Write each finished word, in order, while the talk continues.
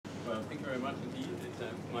very much indeed. It's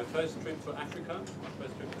my first trip to Africa, my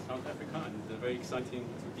first trip to South Africa, and it's very exciting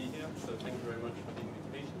to be here. So thank you very much for the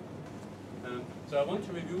invitation. So I want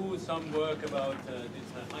to review some work about this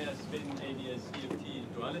higher spin AdS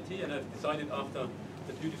CFT duality, and I've decided after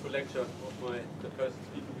the beautiful lecture of the person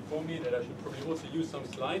speaking before me that I should probably also use some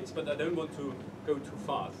slides, but I don't want to go too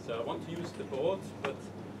fast. So I want to use the board, but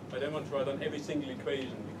I don't want to write on every single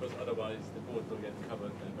equation because otherwise the board will get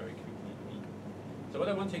covered very quickly. So what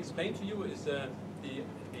I want to explain to you is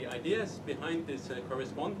the ideas behind this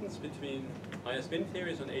correspondence between higher spin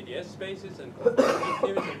theories on AdS spaces and correspondence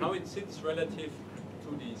theories and how it sits relative to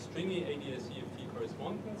the stringy AdS CFT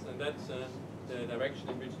correspondence, and that's the direction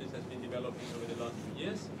in which this has been developing over the last few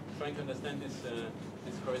years, trying to understand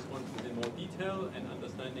this correspondence in more detail and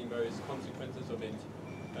understanding various consequences of it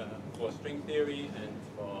for string theory and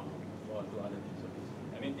for dualities of it.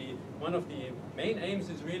 I mean, one of the main aims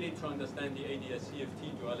is really to understand the AdS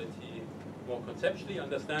CFT duality more conceptually,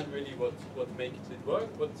 understand really what makes it work,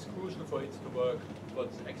 what's crucial for it to work,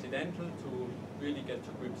 what's accidental to really get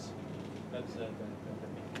to grips. That's the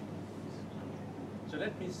main. So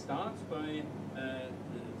let me start by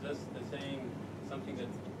just saying something that,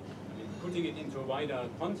 putting it into a wider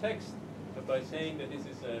context, by saying that this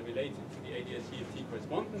is related to the AdS CFT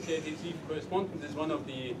correspondence. The AdS CFT correspondence is one of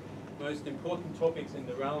the most important topics in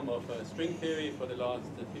the realm of string theory for the last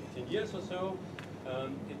 15 years or so.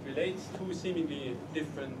 It relates to seemingly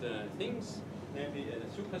different things, namely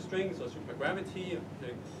superstrings or supergravity,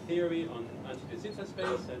 the theory on anti-de Sitter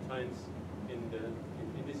space, at times in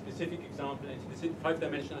this specific example,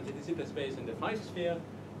 5-dimensional anti-de Sitter space in the 5-sphere,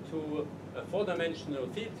 to a 4-dimensional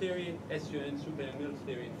field theory, SUN super Young-Mills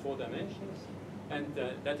theory in 4 dimensions. And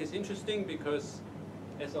that is interesting because,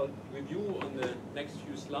 as I'll review on the next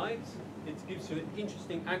few slides, it gives you an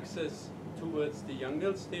interesting access towards the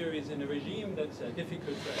Young-Mills theories in a regime that's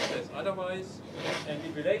difficult to access otherwise, and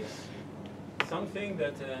it relates something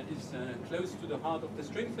that is close to the heart of the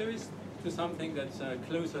string theorist to something that's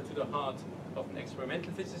closer to the heart of an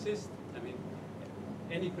experimental physicist. I mean,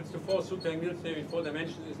 n equals to 4 super Young-Mills theory in 4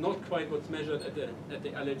 dimensions is not quite what's measured at the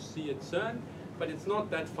LHC at CERN, but it's not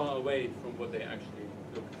that far away from what they actually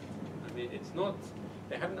look at. I mean, it's not.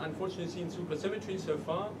 They haven't unfortunately seen supersymmetry so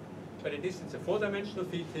far, but it's a 4-dimensional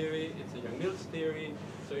field theory, it's a Young-Mills theory,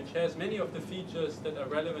 so it shares many of the features that are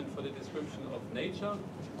relevant for the description of nature,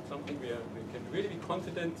 something we can really be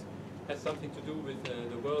confident has something to do with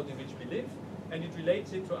the world in which we live, and it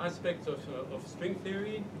relates it to aspects of string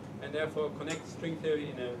theory, and therefore connects string theory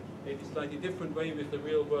in a maybe slightly different way with the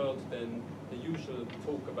real world than the usual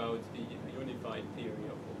talk about the unified theory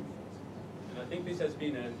of all forces. And I think this has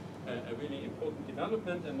been a really important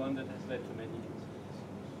development and one that has led to many insights.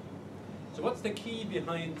 So what's the key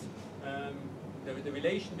behind the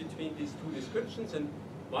relation between these two descriptions, and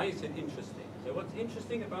why is it interesting? So what's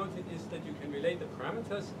interesting about it is that you can relate the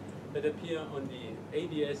parameters that appear on the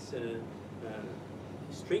AdS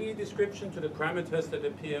stringy description to the parameters that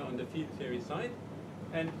appear on the field theory side.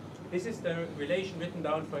 And this is the relation written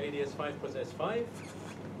down for AdS5 plus S5.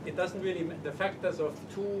 It doesn't really, the factors of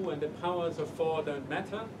 2 and the powers of 4 don't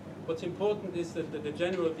matter. What's important is that the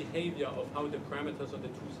general behavior of how the parameters on the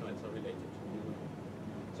two sides are related to one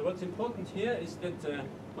another. So what's important here is that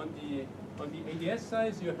on the AdS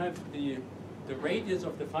side you have the radius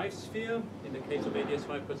of the 5-sphere, in the case of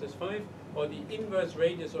AdS5 plus S5, or the inverse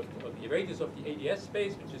radius of the AdS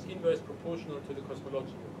space, which is inverse proportional to the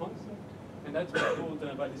cosmological constant, and that's what's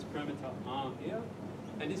called by this parameter R here.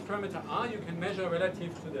 And this parameter R you can measure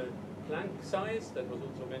relative to the Planck size that was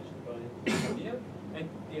also mentioned by Gaberdiel. And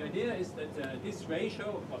the idea is that this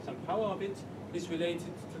ratio, or some power of it, is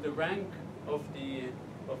related to the rank of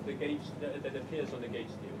the gauge that appears on the gauge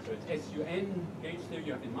theory. So it's SUN gauge theory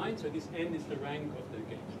you have in mind, so this n is the rank of the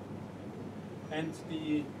gauge. And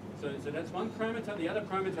so that's one parameter. The other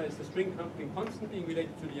parameter is the string coupling constant being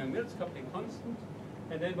related to the Young-Mills coupling constant.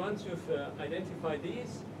 And then once you've identified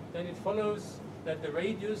these, then it follows that the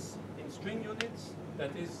radius in string units,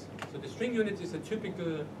 that is, so the string unit is a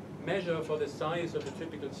typical measure for the size of a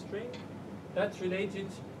typical string. That's related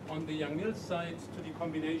on the Young-Mills side to the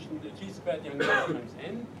combination G squared Young-Mills times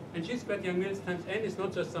n. And G squared Young-Mills times n is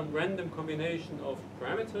not just some random combination of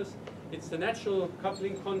parameters, it's the natural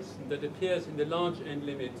coupling constant that appears in the large n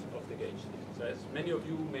limit of the gauge theory. So as many of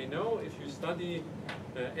you may know, if you study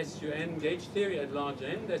SUN gauge theory at large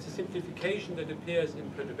n, there's a simplification that appears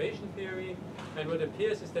in perturbation theory, and what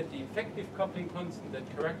appears is that the effective coupling constant that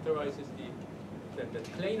characterizes the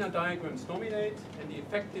planar diagrams dominate, and the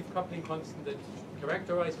effective coupling constant that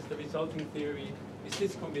characterizes the resulting theory is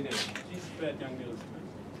this combination, G squared Young-Mills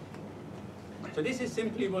times n. So this is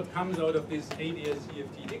simply what comes out of this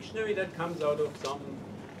AdS3 dictionary. That comes out of some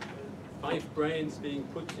 5 brains being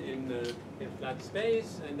put in flat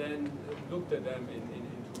space and then looked at them in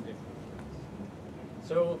 2 different ways.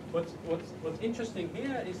 So what's interesting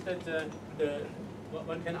here is that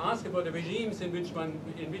one can ask about the regimes in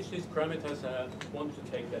which these parameters want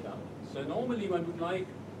to take that out. So normally one would like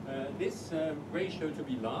this ratio to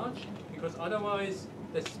be large, because otherwise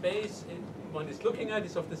the space one is looking at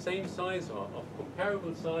is of the same size or of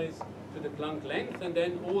comparable size to the Planck length, and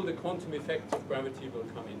then all the quantum effects of gravity will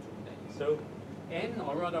come into play. So n,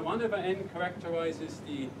 or rather 1 over n, characterizes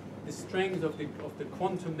the strength of the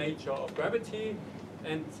quantum nature of gravity,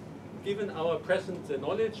 and given our present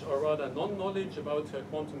knowledge, or rather non-knowledge about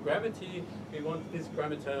quantum gravity, we want this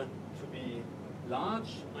parameter to be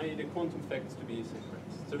large, i.e. the quantum effects to be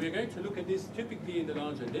suppressed. So we're going to look at this typically in the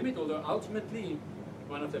larger limit, although ultimately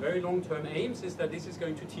one of the very long-term aims is that this is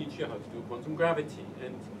going to teach you how to do quantum gravity.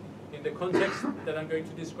 And in the context that I'm going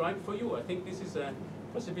to describe for you, I think this is a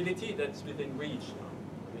possibility that's within reach now.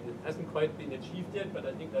 I mean, it hasn't quite been achieved yet, but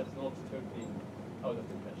I think that's not totally out of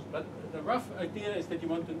the question. But the rough idea is that you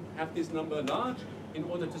want to have this number large in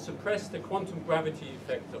order to suppress the quantum gravity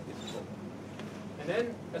effect of this problem. And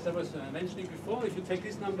then, as I was mentioning before, if you take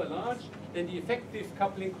this number large, then the effective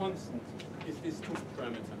coupling constant is this 2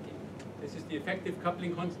 parameter here. This is the effective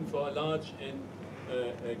coupling constant for a large n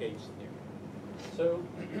gauge theory. So,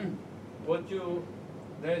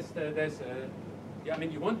 I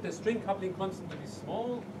mean, you want the string coupling constant to be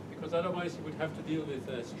small, because otherwise you would have to deal with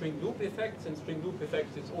string loop effects, and string loop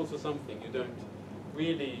effects is also something you don't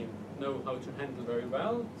really know how to handle very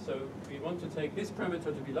well. So we want to take this parameter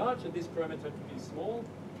to be large and this parameter to be small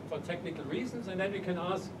for technical reasons, and then we can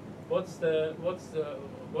ask what's the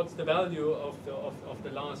value of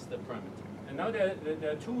the last parameter. And now there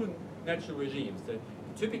are 2 natural regimes. The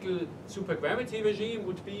typical supergravity regime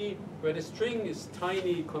would be where the string is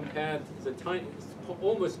tiny compared, it's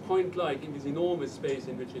almost point-like in this enormous space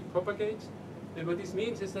in which it propagates. And what this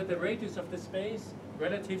means is that the radius of the space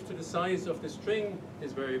relative to the size of the string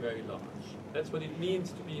is very, very large. That's what it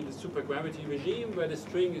means to be in the supergravity regime, where the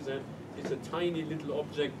string is a tiny little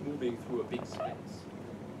object moving through a big space.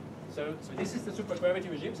 So this is the supergravity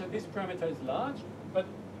regime, so this parameter is large, but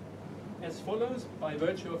as follows, by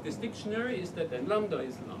virtue of this dictionary, is that then lambda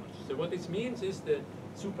is large. So what this means is the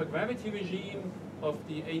supergravity regime of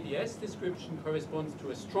the AdS description corresponds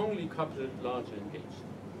to a strongly coupled large n gauge.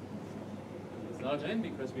 It's large n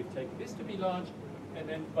because we've taken this to be large, and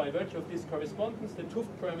then by virtue of this correspondence, the 2th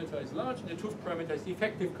parameter is large, and the 2th parameter is the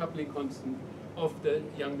effective coupling constant of the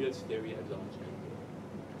Young-Mills theory at large n.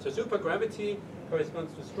 So supergravity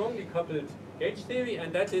corresponds to strongly coupled gauge theory,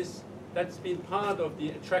 and that's been part of the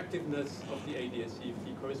attractiveness of the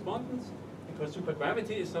AdS3 correspondence, because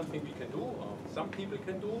supergravity is something we can do, or some people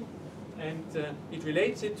can do, and it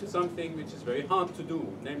relates it to something which is very hard to do,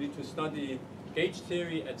 namely to study gauge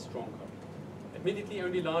theory at strong coupling. Admittedly,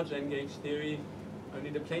 only large n gauge theory, only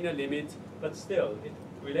the planar limit, but still, it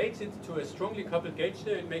relates it to a strongly coupled gauge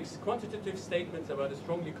theory. It makes quantitative statements about a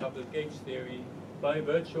strongly coupled gauge theory by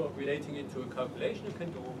virtue of relating it to a calculation you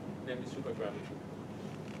can do, namely supergravity.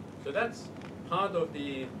 So that's part of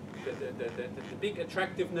the big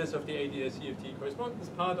attractiveness of the AdS3 correspondence,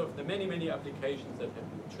 part of the many, many applications that have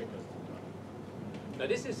been triggered. Now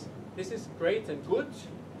this is great and good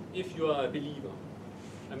if you are a believer.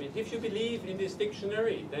 I mean, if you believe in this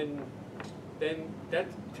dictionary, then that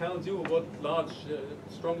tells you what large,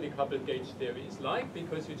 strongly coupled gauge theory is like,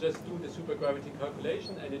 because you just do the supergravity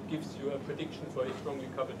calculation and it gives you a prediction for a strongly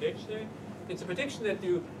coupled gauge theory. It's a prediction that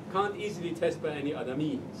you can't easily test by any other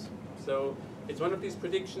means. So it's one of these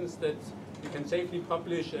predictions that you can safely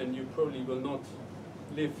publish, and you probably will not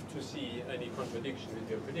live to see any contradiction with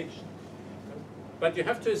your prediction. But you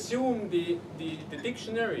have to assume the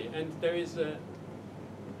dictionary, and there is a,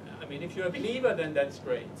 I mean, if you're a believer, then that's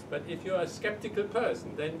great. But if you're a skeptical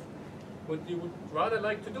person, then what you would rather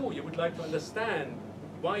like to do, you would like to understand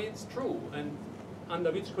why it's true, and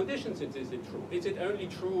under which conditions is it true. Is it only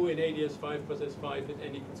true in AdS5 plus S5 if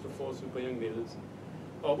n equals to 4 super Young-Mills?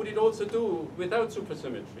 Or would it also do without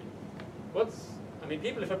supersymmetry? I mean,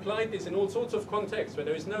 people have applied this in all sorts of contexts where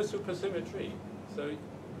there is no supersymmetry. So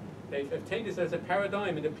they've obtained this as a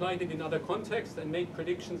paradigm and applied it in other contexts and made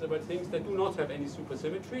predictions about things that do not have any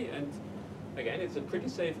supersymmetry. And again, it's a pretty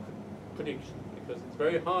safe prediction, because it's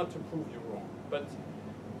very hard to prove you wrong. But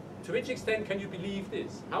to which extent can you believe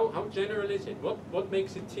this? How general is it? What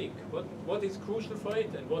makes it tick? What is crucial for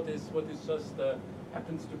it, and what is just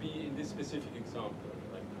happens to be in this specific example?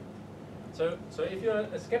 Like that. So if you're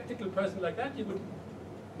a skeptical person like that, you would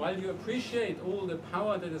while you appreciate all the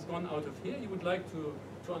power that has gone out of here, you would like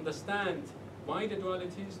to understand why the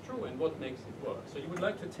duality is true and what makes it work. So you would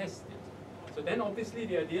like to test it. So then obviously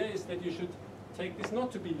the idea is that you should take this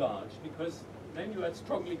not to be large, because then you have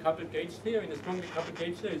strongly coupled gauge theory, and a strongly coupled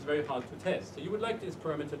gauge theory is very hard to test. So you would like this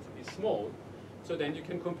parameter to be small, so then you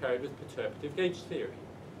can compare it with perturbative gauge theory.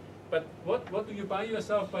 But what do you buy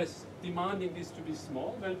yourself by demanding this to be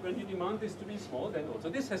small? Well, when you demand this to be small, then also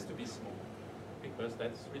this has to be small, because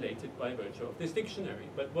that's related by virtue of this dictionary.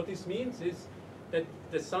 But what this means is that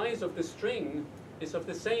the size of the string is of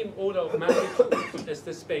the same order of magnitude as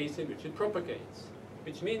the space in which it propagates,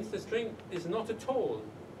 which means the string is not at all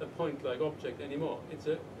a point-like object anymore. It's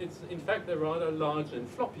in fact a rather large and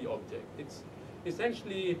floppy object. It's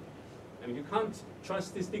essentially, I mean, you can't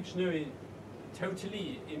trust this dictionary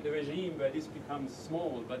totally in the regime where this becomes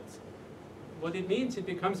small, but what it means, it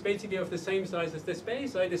becomes basically of the same size as the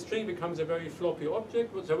space. The string becomes a very floppy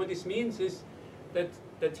object. So what this means is that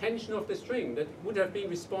the tension of the string that would have been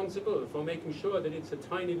responsible for making sure that it's a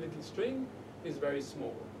tiny little string is very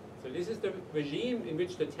small. So this is the regime in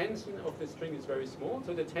which the tension of the string is very small.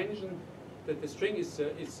 So the tension that the string is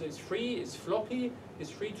free, is floppy,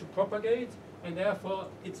 is free to propagate, and therefore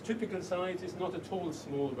its typical size is not at all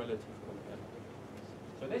small relative compared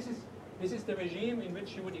to this. So this is the regime in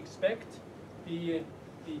which you would expect the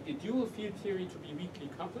dual field theory to be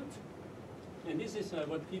weakly coupled. And this is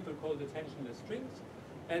what people call the tensionless strings.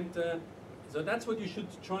 And so that's what you should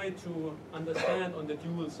try to understand on the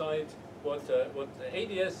dual side, what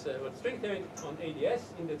string theory on AdS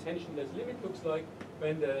in the tensionless limit looks like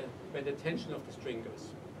when the tension of the string goes.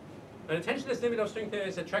 And the tensionless limit of string theory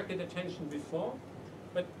has attracted attention before,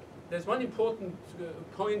 but there's one important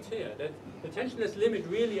point here, that the tensionless limit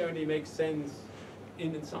really only makes sense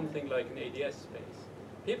in something like an AdS space.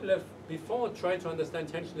 People have before tried to understand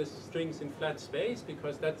tensionless strings in flat space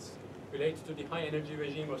because that's related to the high energy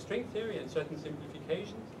regime of string theory and certain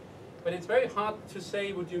simplifications. But it's very hard to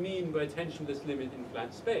say what you mean by tensionless limit in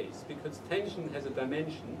flat space, because tension has a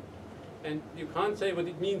dimension, and you can't say what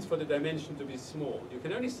it means for the dimension to be small. You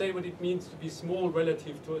can only say what it means to be small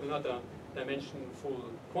relative to another dimensionful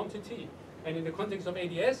quantity. And in the context of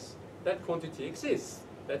AdS, that quantity exists.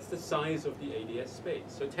 That's the size of the AdS space.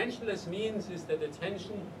 So tensionless means is that the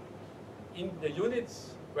tension in the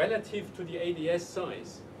units relative to the AdS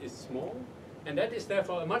size is small, and that is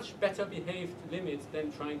therefore a much better behaved limit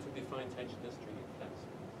than trying to define tensionless string in flat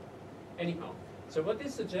space. Anyhow, so what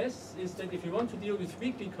this suggests is that if you want to deal with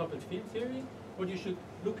weakly coupled field theory, what you should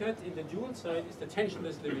look at in the dual side is the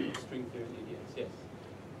tensionless limit of string theory in AdS. Yes?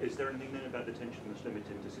 Is there anything then about the tensionless limit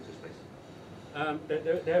in de Sitter space?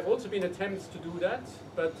 There have also been attempts to do that,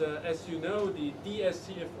 but as you know, the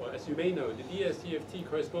or as you may know, the DS-CFT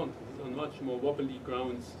correspondence is on much more wobbly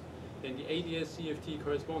grounds than the AdS-CFT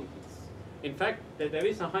correspondence. In fact, there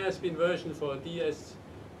is a higher spin version for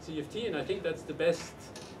DS-CFT, and I think that's the best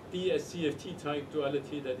DS-CFT type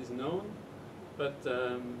duality that is known, but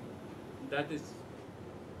that is,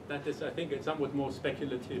 I think, it's somewhat more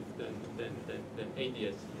speculative than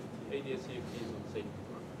AdS-CFT. AdS-CFT is on safe.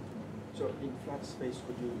 So in flat space,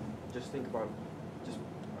 could you just think about just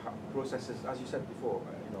processes, as you said before,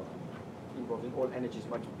 involving all energies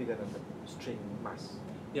much bigger than the string mass?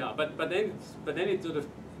 Yeah, but then it sort of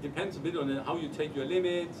depends a bit on how you take your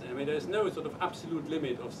limits. I mean, there's no sort of absolute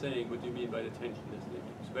limit of saying what you mean by the tensionless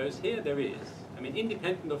limits. Whereas here there is. I mean,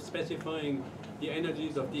 independent of specifying the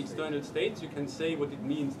energies of the external states, you can say what it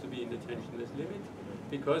means to be in the tensionless limit,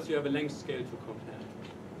 because you have a length scale to compare.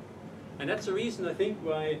 And that's the reason, I think,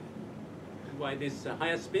 why this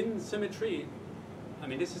higher spin symmetry, I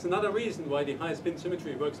mean, this is another reason why the higher spin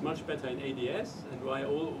symmetry works much better in AdS, and why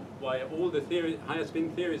all the higher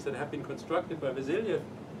spin theories that have been constructed by Vasilyev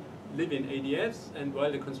live in AdS, and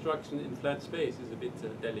while the construction in flat space is a bit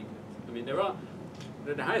delicate. I mean,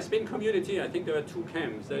 the higher spin community, I think there are two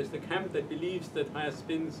camps. There is the camp that believes that higher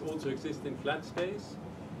spins also exist in flat space,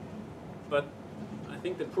 but I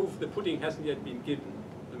think the pudding hasn't yet been given.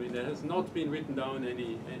 I mean, there has not been written down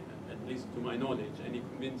any, at least to my knowledge, any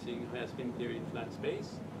convincing higher spin theory in flat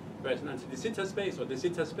space, whereas in de Sitter space or de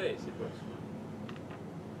Sitter space it works fine.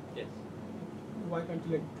 Yes? Why can't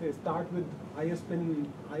you start with higher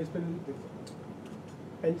spin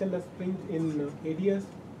tensionless strings in AdS,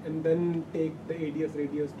 and then take the AdS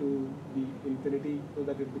radius to the infinity so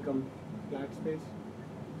that it becomes flat space?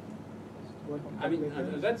 I mean,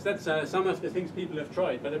 that's some of the things people have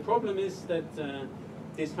tried, but the problem is that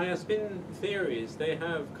these higher spin theories, they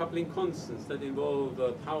have coupling constants that involve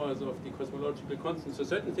powers of the cosmological constants. So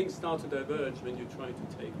certain things start to diverge when you try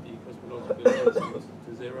to take the cosmological constants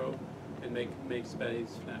to zero. and make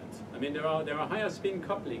space flat. I mean, there are higher spin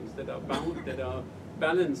couplings that are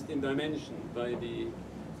balanced in dimension by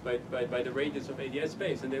the radius of AdS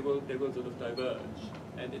space, and they will sort of diverge.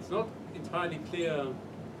 And it's not entirely clear.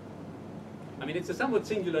 I mean, it's a somewhat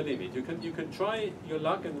singular limit. You can try your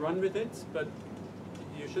luck and run with it, but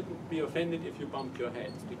you shouldn't be offended if you bump your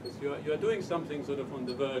head, because you are doing something sort of on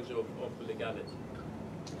the verge of legality.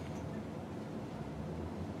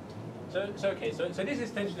 So this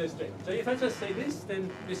is tensionless string. So if I just say this,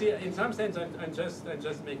 then you see, in some sense, I'm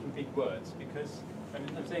just making big words, because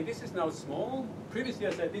I'm saying this is now small. Previously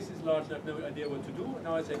I said this is large and I have no idea what to do.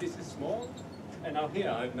 Now I say this is small, and now here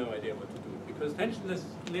I have no idea what to do, because tensionless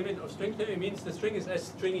limit of string theory means the string is as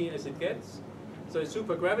stringy as it gets. So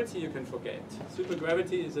supergravity you can forget.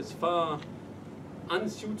 Supergravity is as far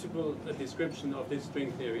unsuitable a description of this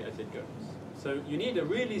string theory as it goes. So you need a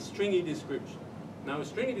really stringy description. Now,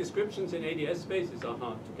 stringy descriptions in AdS spaces are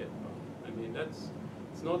hard to get by. I mean,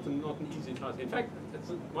 it's not an easy task. In fact,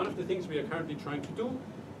 one of the things we are currently trying to do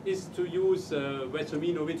is to use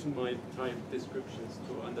Wessomino-Wittenmeyer type descriptions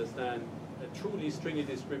to understand a truly stringy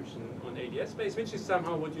description on AdS space, which is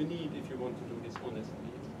somehow what you need if you want to do this honestly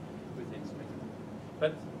within string.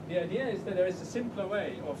 But the idea is that there is a simpler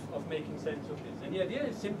way of making sense of this. And the idea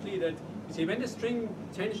is simply that, you see, when the string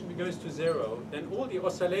tension goes to 0, then all the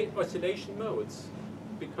oscillation modes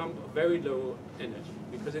become very low energy,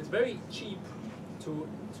 because it's very cheap to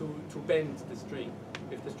bend the string.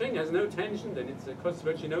 If the string has no tension, then it costs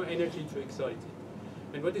virtually no energy to excite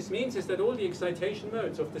it. And what this means is that all the excitation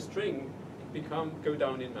modes of the string go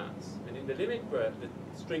down in mass. And in the limit where the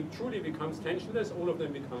string truly becomes tensionless, all of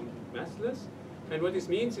them become massless. And what this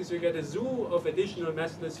means is you get a zoo of additional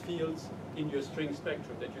massless fields in your string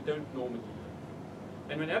spectrum that you don't normally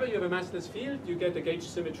have. And whenever you have a massless field, you get a gauge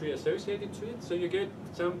symmetry associated to it. So you get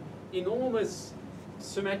some enormous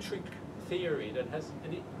symmetric theory that has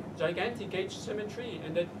a gigantic gauge symmetry,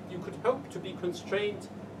 and that you could hope to be constrained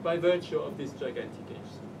by virtue of this gigantic gauge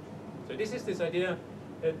symmetry. So this is this idea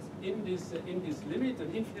that in this limit,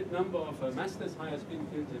 an infinite number of massless higher spin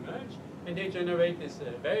fields emerge, and they generate this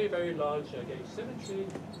very, very large gauge symmetry,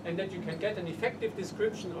 and that you can get an effective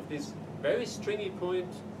description of this very stringy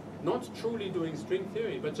point, not truly doing string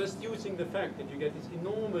theory, but just using the fact that you get this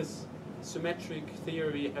enormous symmetric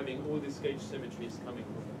theory having all these gauge symmetries coming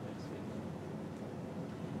from the place.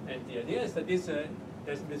 And the idea is that this,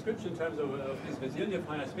 there's a description in terms of these Vasilyev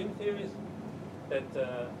higher spin theories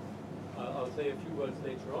that I'll say a few words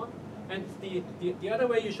later on. And the other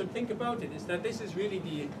way you should think about it is that this is really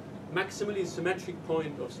the maximally symmetric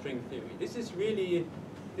point of string theory. This is really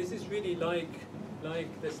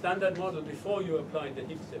like the standard model before you apply the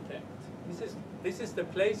Higgs effect. This is the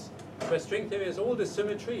place where string theory has all the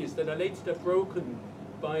symmetries that are later broken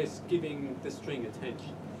by giving the string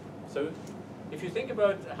attention. So if you think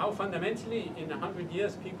about how fundamentally in 100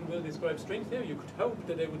 years people will describe string theory, you could hope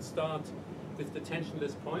that they would start with the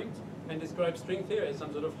tensionless point and describe string theory as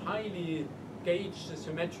some sort of highly gauged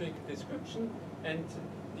symmetric description, and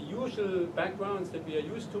the usual backgrounds that we are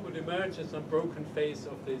used to would emerge as some broken face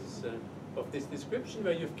of this description,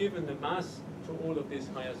 where you've given the mass to all of these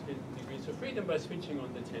higher spin degrees of freedom by switching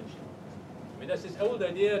on the tension. I mean, there's this old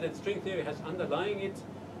idea that string theory has underlying it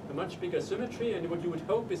a much bigger symmetry, and what you would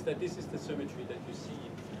hope is that this is the symmetry that you see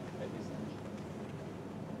at this tension.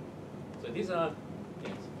 So these are,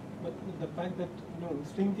 yes. But the fact that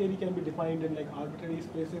string theory can be defined in like arbitrary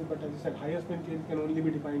spaces, but as you said, higher spin theory can only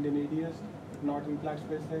be defined in AdS, not in flat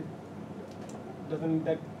spaces. Doesn't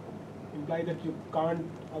that imply that you can't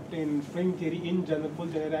obtain string theory in general, full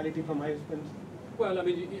generality from higher spins? Well, I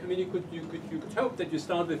mean, you could hope that you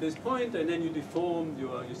start with this point, and then you deform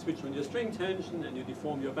you switch on your string tension, and you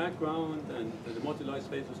deform your background, and the moduli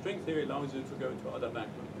space of string theory allows you to go to other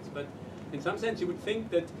backgrounds. But in some sense, you would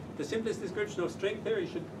think that the simplest description of string theory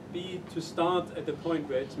should be to start at the point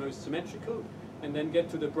where it's most symmetrical, and then get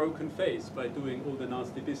to the broken face by doing all the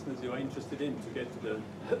nasty business you are interested in to get to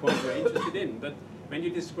the point you're interested in. But when you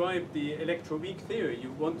describe the electroweak theory,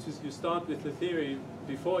 you start with the theory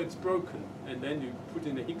before it's broken, and then you put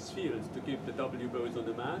in a Higgs field to give the W boson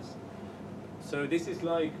the mass. So this is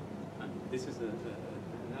like, this is an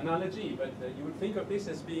analogy, but you would think of this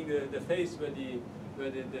as being the phase where the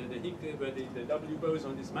W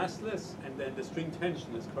boson is massless, and then the string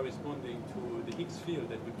tension is corresponding to the Higgs field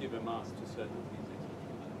that would give a mass to certain of these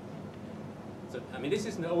experiments. So, I mean, this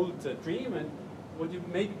is an old dream, and what you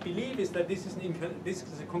may believe is that this is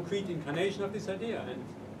a concrete incarnation of this idea. And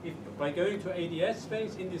if by going to AdS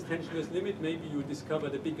space in this tensionless limit, maybe you discover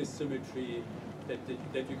the biggest symmetry that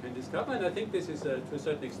you can discover. And I think this is to a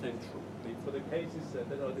certain extent true. for the cases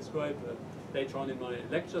that I'll describe later on in my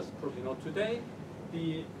lectures, probably not today,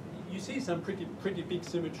 you see some pretty big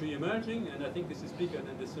symmetry emerging, and I think this is bigger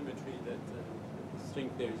than the symmetry that string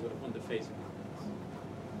theory is on the face of it.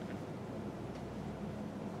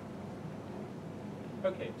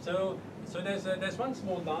 Okay, so there's one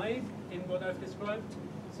small lie in what I've described.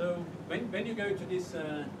 So when you go to this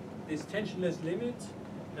tensionless limit,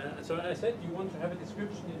 so I said you want to have a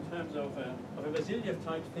description in terms of a Vasiljev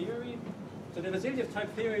type theory. So the Vasiljev type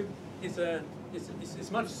theory is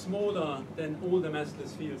much smaller than all the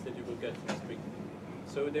massless fields that you will get from string theory.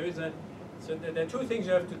 So there are two things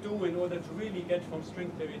you have to do in order to really get from string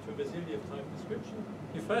theory to a Vasiljev type description.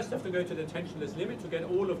 You first have to go to the tensionless limit to get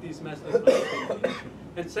all of these massless higher spin fields.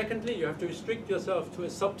 And secondly, you have to restrict yourself to a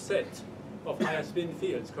subset of higher spin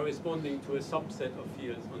fields corresponding to a subset of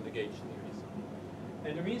fields on the gauge theory side.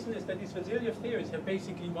 And the reason is that these Vasiljev theories have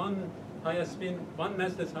basically one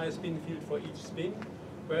massless higher spin field for each spin,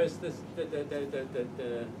 whereas the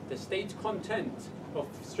state content of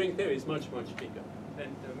string theory is much bigger.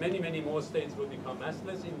 And many more states will become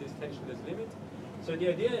massless in this tensionless limit. So the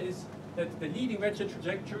idea is that the leading Redshift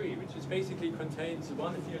trajectory, which is basically contains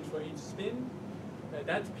one field for each spin,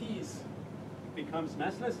 that piece becomes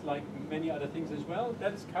massless, like many other things as well.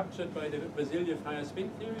 That's captured by the Vasiljev higher spin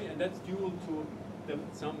theory, and that's due to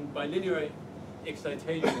some bilinear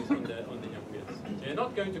excitations on the Young-Mills. So you're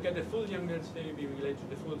not going to get a full Young-Mills theory being related to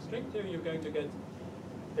the full string theory. You're going to get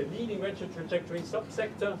the leading Redshift trajectory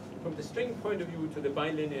subsector from the string point of view to the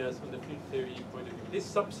bilinears on the field theory point of view. This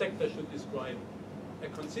subsector should describe a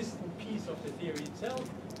consistent piece of the theory itself,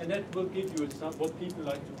 and that will give you what people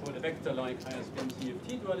like to call a vector-like higher spin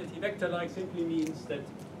CFT duality. Vector-like simply means that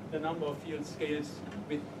the number of fields scales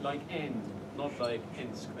with like n, not like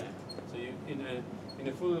n squared. So you, in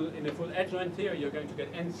a full adjoint theory, you're going to get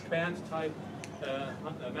n squared type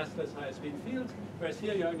massless higher spin fields, whereas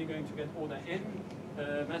here you're only going to get order n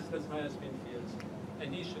massless higher spin fields,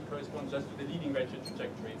 and these should correspond just to the leading Redshift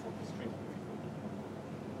trajectory from the string theory.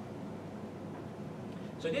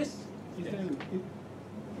 So this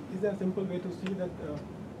is there a simple way to see that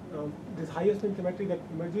this higher spin symmetry that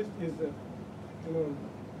emerges is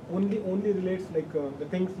only relates like the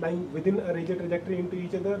things lying within a Redshift trajectory into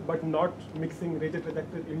each other, but not mixing Redshift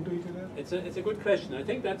trajectories into each other? It's a good question. I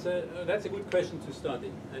think that's a good question to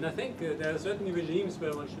study, and I think there are certainly regimes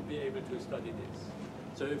where one should be able to study this.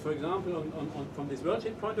 So, for example, from this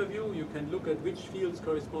Worldsheet point of view, you can look at which fields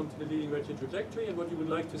correspond to the leading Redshift trajectory, and what you would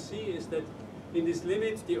like to see is that in this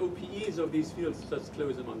limit, the OPEs of these fields just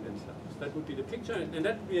close among themselves. That would be the picture, and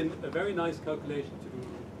that would be a very nice calculation to do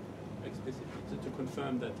explicitly, to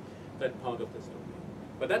confirm that part of the story.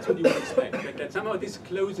 But that's what you would expect, like that somehow this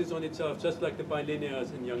closes on itself, just like the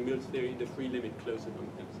bilinears in Young-Mills theory, the free limit close among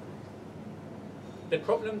themselves.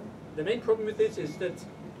 The main problem with this is that,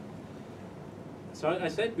 so I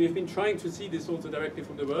said we've been trying to see this also directly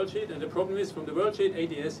from the Worldsheet, and the problem is from the Worldsheet,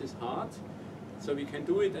 AdS is hard. So we can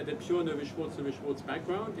do it at a pure Navier-Schwarz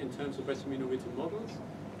background in terms of Wessel-Witten models.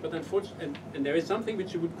 But unfortunately, and there is something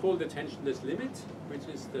which you would call the tensionless limit, which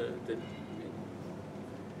is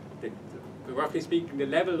roughly speaking, the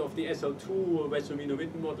level of the SL2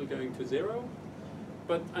 Wessel-Witten model going to 0.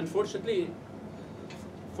 But unfortunately,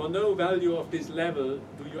 for no value of this level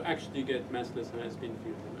do you actually get massless higher spin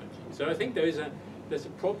field emerging. So I think there's a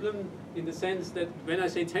problem in the sense that when I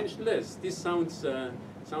say tensionless, this sounds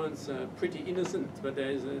pretty innocent, but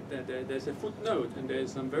there's a footnote and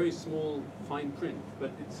there's some very small fine print,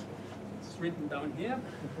 but it's written down here,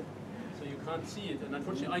 so you can't see it, and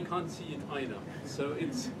unfortunately I can't see it either. So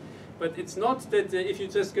but it's not that if you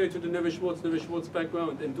just go to the Navier-Schwarz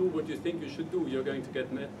background and do what you think you should do, you're going to get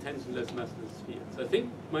tensionless massless fields. I think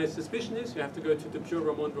my suspicion is you have to go to the pure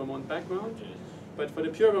Ramond background, but for the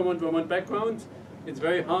pure Ramond background, it's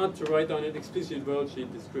very hard to write down an explicit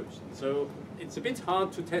Worldsheet description. So it's a bit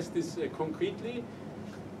hard to test this concretely,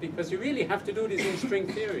 because you really have to do this in string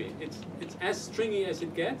theory. It's as stringy as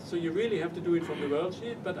it gets, so you really have to do it from the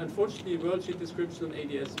Worldsheet, but unfortunately Worldsheet description on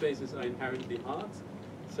AdS spaces are inherently hard,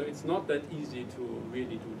 so it's not that easy to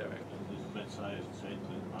really do directly.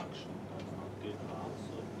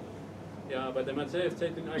 Yeah, but the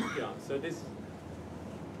Matthias-Zeitlin action, yeah, so this,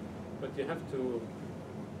 but you have to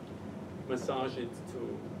massage it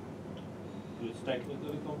to. It's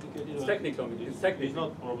technically complicated. It's technically complicated. It's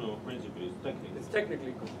not a problem of principle. It's technically. It's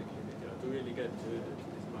technically complicated, yeah, to really get to this.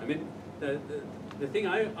 I mean, the thing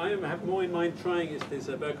I have more in mind trying is this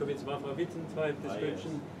Berkowitz-Waffer-Witten type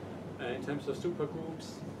description in terms of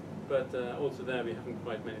supergroups, but also there we haven't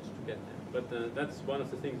quite managed to get there. But that's one of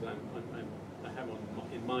the things I have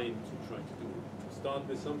in mind to try to do. start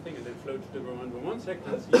with something and then flow to the Riemann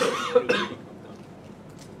sector and see if it will really come down.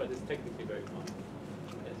 But it's technically very hard.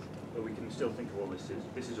 Yes. But we can still think of all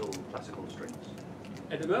this is all classical strings.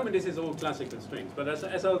 At the moment, this is all classical strings, but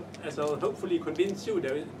as I'll hopefully convince you,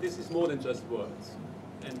 this is more than just words,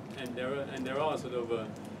 and there are sort of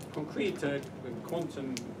concrete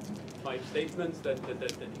quantum type statements that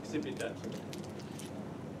exhibit that.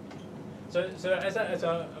 So as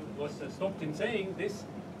I was stopped in saying this,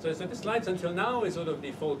 so the slides until now is sort of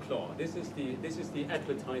the folklore. This is the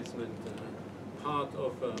advertisement part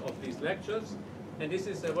of these lectures. And this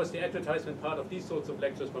was the advertisement part of these sorts of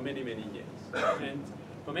lectures for many, many years. And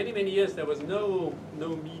for many, many years, there was no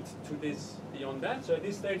meat to this beyond that. So at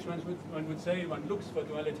this stage, one would say one looks for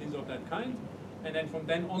dualities of that kind. And then from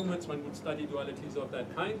then onwards, one would study dualities of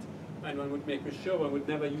that kind. And one would make sure one would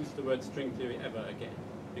never use the word string theory ever again,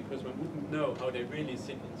 because one wouldn't know how they really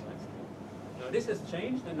sit inside strings. Now this has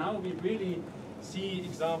changed, and now we really see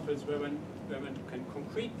examples where one can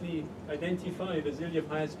concretely identify Vassiliev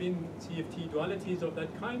higher spin CFT dualities of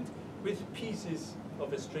that kind with pieces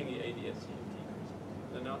of a stringy AdS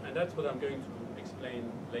CFT. And that's what I'm going to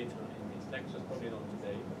explain later in these lectures, probably not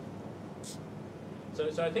today.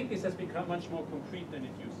 So I think this has become much more concrete than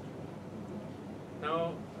it used to.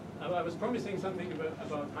 Now, I was promising something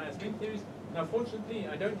about higher spin theories. Now, fortunately,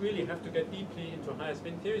 I don't really have to get deeply into higher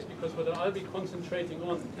spin theories, because what I'll be concentrating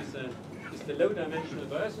on is the low-dimensional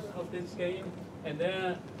version of this game, and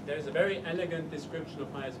there's a very elegant description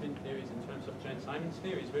of higher spin theories in terms of Chern-Simons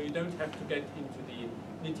theories, where you don't have to get into the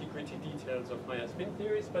nitty-gritty details of higher spin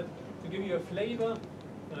theories, but to give you a flavor,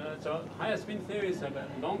 so higher spin theories have a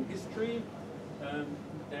long history.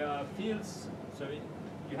 There are fields, so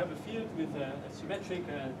you have a field with a symmetric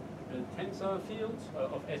tensor field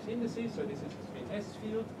of S indices, so this is a spin S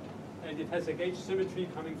field, and it has a gauge symmetry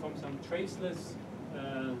coming from some traceless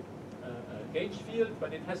gauge field,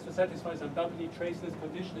 but it has to satisfy some doubly traceless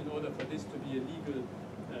condition in order for this to be a legal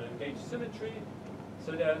gauge symmetry.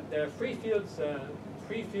 So there are free field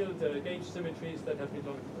gauge symmetries that have been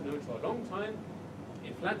known for a long time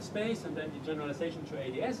in flat space, and then the generalization to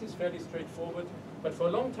AdS is fairly straightforward. But for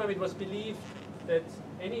a long time it was believed that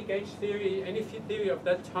any gauge theory, any theory of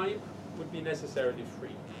that type would be necessarily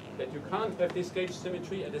free. That you can't have this gauge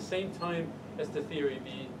symmetry at the same time as the theory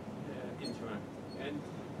be interacting.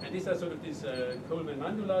 And these are sort of these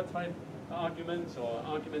Coleman-Mandula type arguments, or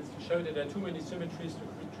arguments to show that there are too many symmetries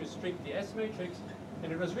to restrict the S matrix.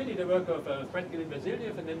 And it was really the work of Fredkin and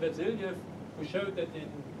Vassiliev, and then Vassiliev, who showed that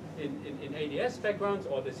in AdS backgrounds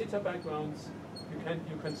or the zeta backgrounds,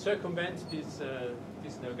 you can circumvent these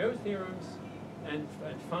no-go theorems and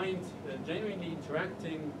find genuinely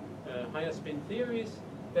interacting higher spin theories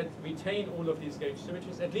that retain all of these gauge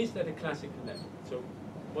symmetries, at least at a classical level. So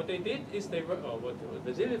what they did is what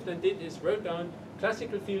Vassiliev then did is wrote down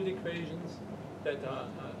classical field equations that are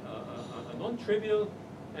non-trivial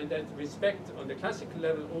and that respect on the classical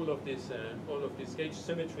level all of these gauge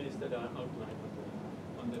symmetries that are outlined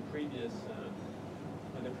on the previous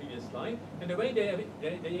slide. And the way they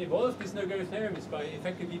evolved this no-go theorem is by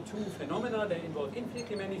effectively two phenomena. They involve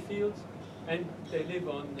infinitely many fields, and they live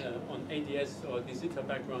on AdS or the zeta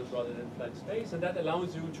backgrounds rather than flat space, and that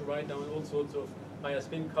allows you to write down all sorts of higher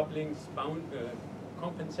spin couplings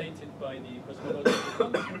compensated by the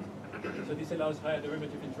cosmological constant. So this allows higher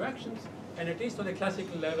derivative interactions, and at least on a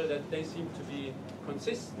classical level that they seem to be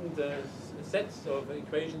consistent sets of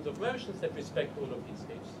equations of motions that respect all of these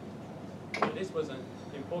states. So this was an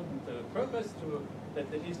important progress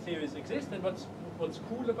that these theories exist, and what's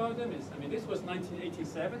cool about them is, I mean, this was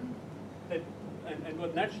 1987, and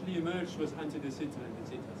what naturally emerged was anti-de Sitter and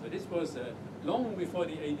de Sitter. So this was long before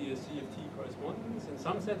the AdS-CFT correspondence. In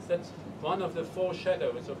some sense, that's one of the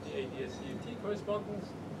foreshadows of the AdS-CFT correspondence,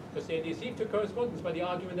 because the AdS-CFT correspondence, by the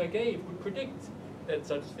argument I gave, would predict that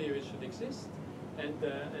such theories should exist, and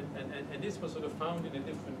this was sort of found in a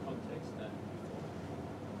different context before.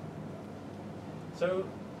 So,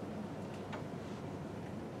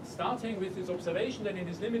 starting with this observation that in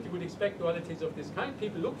this limit you would expect dualities of this kind,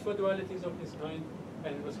 people looked for dualities of this kind,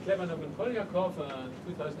 and it was Klebanov and Polyakov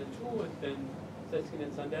in 2002, and then Setskin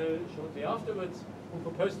and Sandel shortly afterwards, who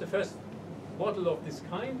proposed the first model of this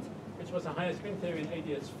kind, which was a higher spin theory in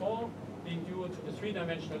AdS4, being due to the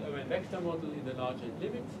three-dimensional ON vector model in the large end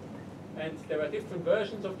limit. And there are different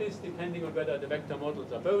versions of this depending on whether the vector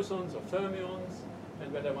models are bosons or fermions,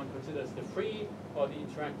 and whether one considers the free or the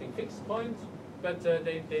interacting fixed point. But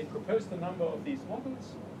they proposed a number of these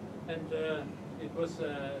models, and it was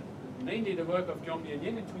mainly the work of John and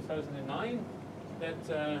Yin in 2009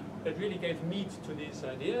 that really gave meat to these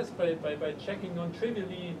ideas by checking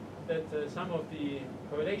non-trivially that some of the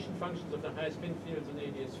correlation functions of the higher spin fields in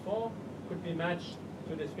AdS4 could be matched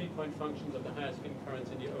to the 3-point functions of the higher spin currents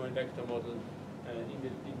in the Owen vector model into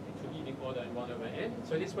leading order in 1/n.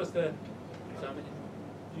 So this was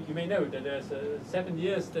you may know that there's 7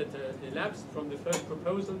 years that elapsed from the first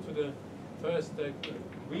proposal to the first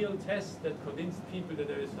real test that convinced people that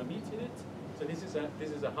there is some meat in it. So this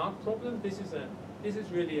is a hard problem. This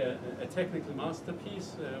is really a technical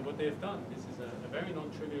masterpiece. What they've done. This is a very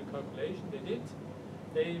non-trivial calculation they did.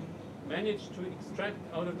 They managed to extract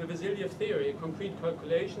out of the Vasiliev theory a concrete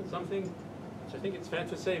calculation, something which I think it's fair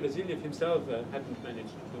to say Vasiliev himself hadn't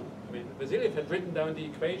managed to do. I mean, Vasiliev had written down the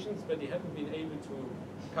equations, but he hadn't been able to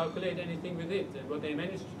calculate anything with it. And what they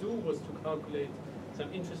managed to do was to calculate some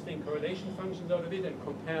interesting correlation functions out of it and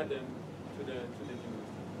compare them to the new.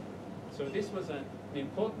 So this was an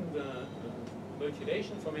important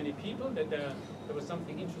motivation for many people that there was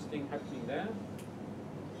something interesting happening there.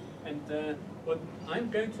 And what I'm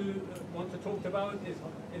going to want to talk about is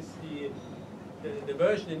the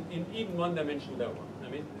version in even one-dimensional lower. I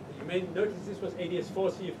mean, you may notice this was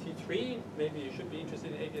AdS4 CFT3. Maybe you should be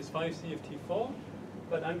interested in AdS5 CFT4.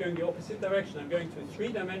 But I'm going the opposite direction. I'm going to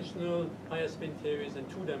 3-dimensional higher spin theories and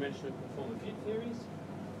 2-dimensional conformal field theories.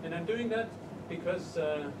 And I'm doing that because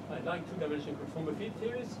I like 2-dimensional conformal field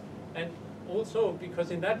theories, and also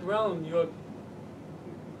because in that realm you're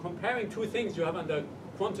comparing two things you have under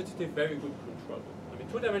quantitative very good control. I mean,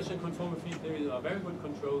 2-dimensional conformal field theories are very good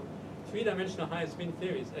control. 3-dimensional higher spin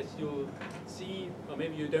theories, as you'll see, or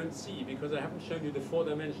maybe you don't see because I haven't shown you the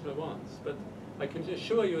 4-dimensional ones, but I can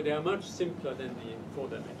assure you they are much simpler than the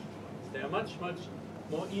 4-dimensional ones. They are much, much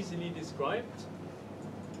more easily described.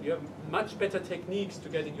 You have much better techniques to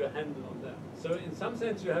getting your handle on them. So in some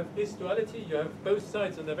sense you have this duality, you have both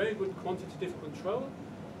sides under very good quantitative control,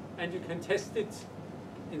 and you can test it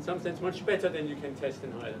in some sense much better than you can test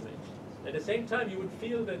in higher dimensions. At the same time you would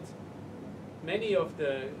feel that many of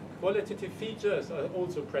the qualitative features are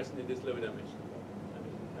also present in this lower dimensional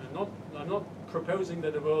world. I'm not proposing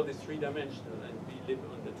that the world is 3-dimensional and we live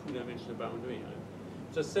on the 2-dimensional boundary.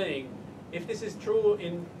 I'm just saying, if this is true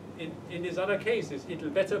in these other cases, it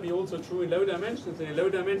will better be also true in low dimensions. And in low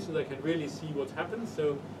dimensions, I can really see what happens.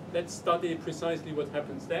 So let's study precisely what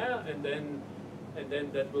happens there, and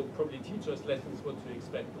then that will probably teach us lessons what to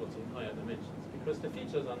expect also in higher dimensions, because the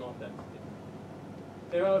features are not that different.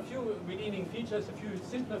 There are a few redeeming features, a few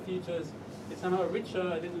simpler features. It's somehow richer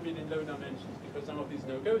a little bit in low dimensions because some of these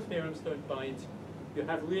no-go theorems don't bite. You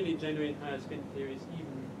have really genuine higher spin theories,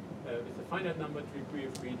 even with a finite number degree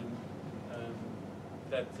of freedom.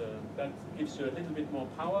 That gives you a little bit more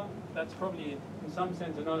power. That's probably, in some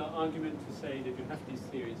sense, another argument to say that you have these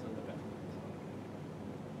theories on the better.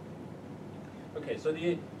 Okay, so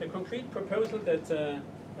the concrete proposal that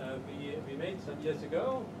we made some years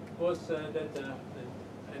ago was that,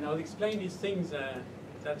 and I'll explain these things,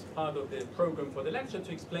 that's part of the program for the lecture,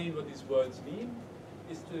 to explain what these words mean,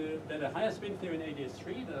 is that a higher spin theory in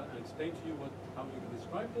AdS3, I'll explain to you how we can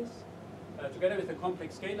describe this, together with a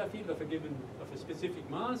complex scalar field of a specific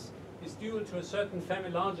mass, is due to a certain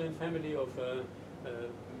larger family of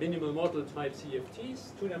minimal model type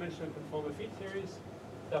CFTs, 2-dimensional conformal field theories,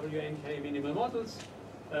 WNK minimal models,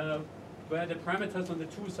 where the parameters on the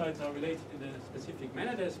two sides are related in a specific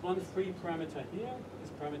manner. There's one free parameter here,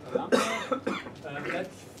 this parameter lambda, that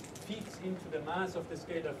feeds into the mass of the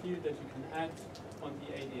scalar field that you can add on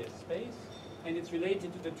the AdS space, and it's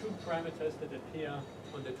related to the two parameters that appear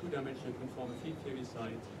on the 2-dimensional conformal field theory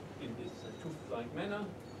side in this tooth-like manner,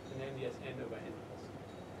 and then there's n over n plus.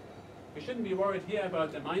 We shouldn't be worried here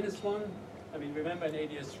about the -1. I mean, remember in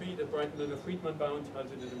AdS3, the Breitenberger-Friedman bound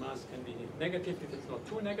tells you that the mass can be negative if it's not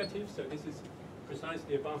too negative, so this is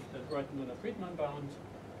precisely above the Breitenberger-Friedman bound.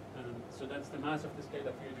 So that's the mass of the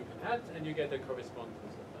scalar field you can add, and you get a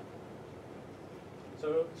correspondence of that.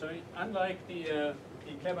 So unlike the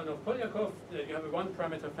Klebanov-Polyakov, you have a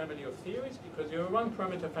one-parameter family of theories, because you have a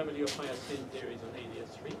one-parameter family of higher spin theories on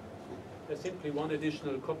AdS3. There's simply one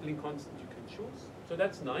additional coupling constant you can choose. So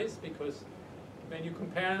that's nice, because when you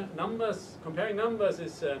compare numbers, comparing numbers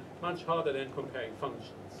is much harder than comparing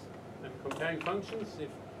functions. And comparing functions, if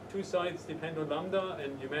two sides depend on lambda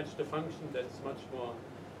and you match the function, that's much more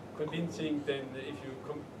convincing than if you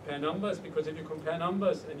compare numbers, because if you compare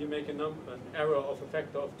numbers and you make an error of a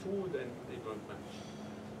factor of 2, then they won't match.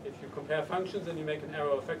 If you compare functions and you make an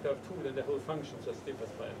error of a factor of 2, then the whole function just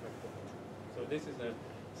differs by a factor of 2. So this is, in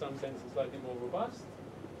some sense, slightly more robust.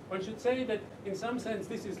 One should say that, in some sense,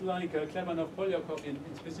 this is like Klebanov-Polyakov in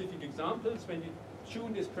specific examples. When you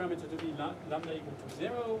tune this parameter to be lambda equal to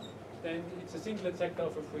 0, then it's a singlet sector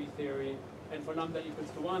of a free theory. and for lambda equals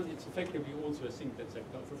to 1, it's effectively also a singlet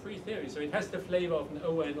sector of a free theory. So it has the flavor of an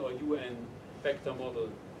ON or UN vector model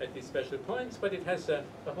at these special points, but it has a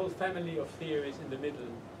whole family of theories in the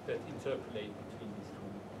middle that interpolate between these two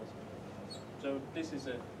possibilities. So this is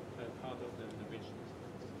a part of the richness.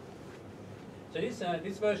 So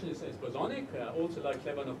this version is bosonic, also like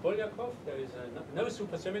Klebanov-Polyakov. There is no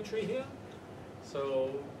supersymmetry here.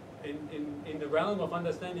 So in the realm of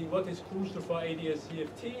understanding what is crucial for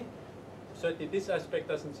AdS3FT, certainly this aspect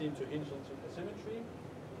doesn't seem to hinge on supersymmetry.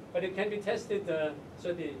 But it can be tested,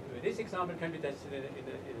 certainly this example can be tested in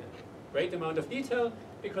a great amount of detail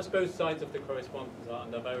because both sides of the correspondence are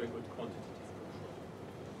under very good quantitative control.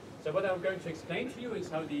 So what I'm going to explain to you is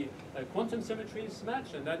how the quantum symmetries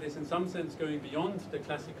match, and that is in some sense going beyond the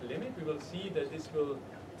classical limit. We will see that this will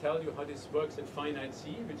tell you how this works at finite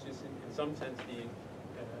C, which is in some sense the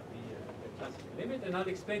classical limit, and I'll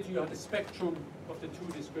explain to you how the spectrum of the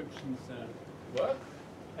two descriptions work.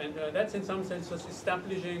 And that's in some sense just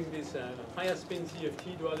establishing this higher spin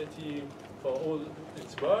CFT duality for all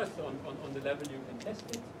its worth on the level you can test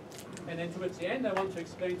it. And then towards the end I want to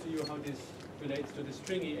explain to you how this relates to the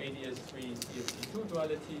stringy AdS3 CFT2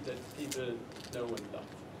 duality that people know and love.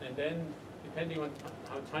 And then depending on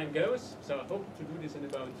how time goes, so I hope to do this in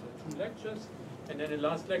about 2 lectures. And then in the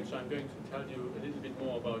last lecture I'm going to tell you a little bit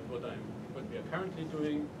more about what we are currently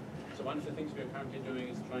doing. So one of the things we are currently doing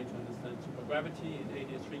is trying to understand supergravity in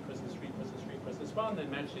AdS3 crosses 3 crosses 3 crosses 1 and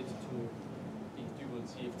match it to the dual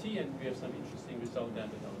CFT, and we have some interesting result there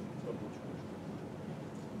that I'll talk you through.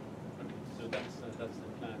 Okay, so that's the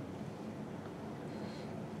plan.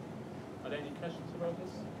 Are there any questions about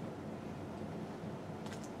this?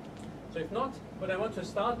 So if not, what I want to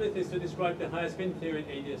start with is to describe the higher spin theory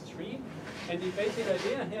in AdS3. And the basic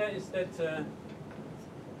idea here is that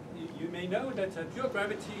you may know that pure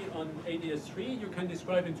gravity on AdS3 you can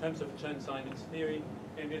describe in terms of a Chern-Simons theory,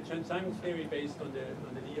 and a Chern-Simons theory based on the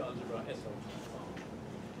Lie algebra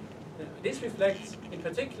SL2. This reflects in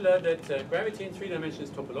particular that gravity in 3 dimensions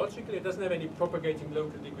is topological. It doesn't have any propagating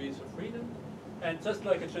local degrees of freedom, and just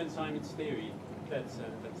like a Chern-Simons theory, that's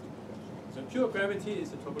topological. So pure gravity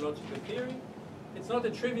is a topological theory. It's not a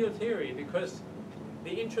trivial theory because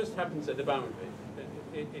the interest happens at the boundary.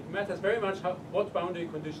 It matters very much what boundary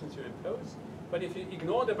conditions you impose, but if you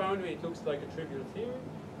ignore the boundary, it looks like a trivial theory,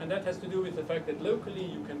 and that has to do with the fact that locally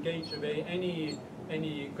you can gauge away any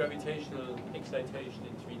gravitational excitation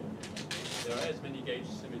in 3 dimensions. There are as many gauge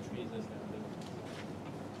symmetries as there are limits.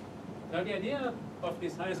 Now the idea of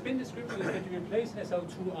this higher spin description is that you replace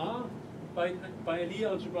SL2R by a Lie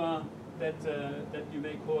algebra that you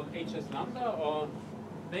may call HS lambda, or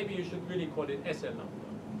maybe you should really call it SL lambda.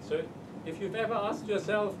 So if you've ever asked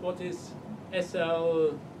yourself what is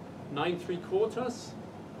SL 9¾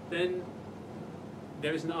 then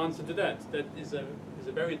there is an answer to that. That is a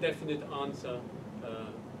very definite answer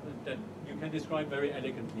that you can describe very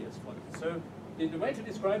elegantly as follows. So the way to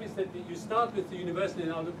describe is that you start with the universally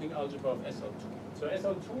enveloping algebra of SL2. So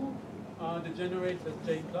SL2 are the generators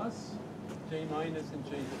J+, J-, and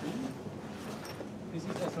J3. This is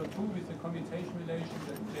SL2 with the commutation relation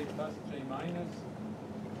that J+, J-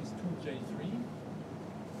 is 2J3,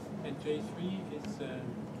 and J3 is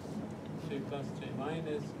J+, J- is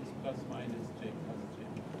plus minus J+, J-.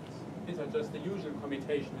 These are just the usual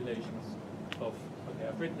commutation relations of, okay,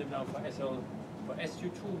 I've written them down for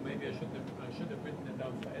SU2, maybe I should have written them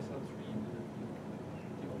down for SL3 in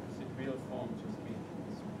the opposite real form, just be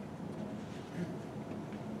this way.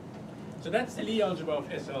 So that's the Lie algebra of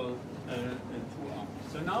SL2R.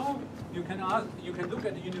 So now you can look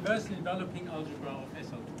at the universally enveloping algebra of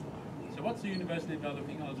SL2R. So what's the universally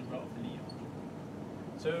enveloping algebra of the Lie algebra?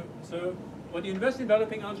 So what the universally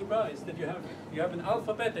enveloping algebra is that you have an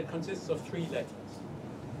alphabet that consists of 3 letters.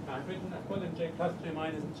 I've called them J+, J-,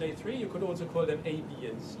 and J3. You could also call them A, B,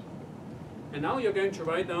 and C. And now you're going to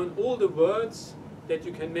write down all the words that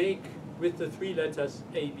you can make with the 3 letters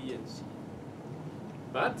A, B, and C.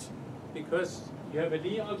 But because you have a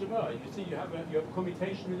Lie algebra, you see you have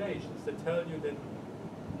commutation relations that tell you that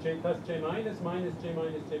J+, J- minus J-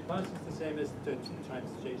 J+ is the same as 2 times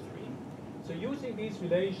J3. So using these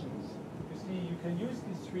relations, you see you can use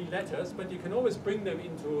these 3 letters, but you can always bring them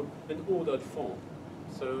into an ordered form.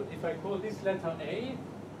 So if I call this letter A,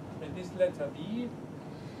 and this letter B,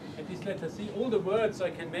 and this letter C, all the words I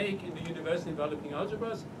can make in the universally enveloping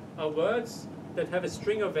algebras are words that have a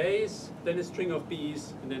string of A's, then a string of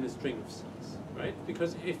B's, and then a string of C's, right?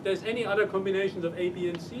 Because if there's any other combinations of A, B,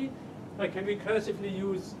 and C, I can recursively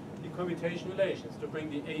use the commutation relations to bring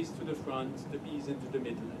the A's to the front, the B's into the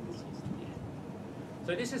middle, and the C's to the end.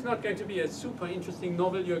 So this is not going to be a super interesting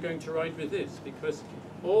novel you're going to write with this, because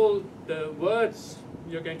all the words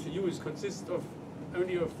you're going to use consist of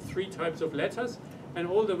only of 3 types of letters, and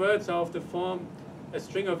all the words are of the form a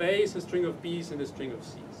string of A's, a string of B's, and a string of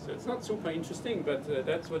C's. So it's not super interesting, but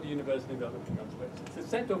that's what the universal development algebra is. It's a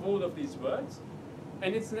set of all of these words,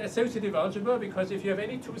 and it's an associative algebra, because if you have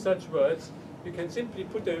any 2 such words, you can simply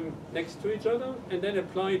put them next to each other and then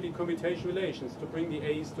apply the commutation relations to bring the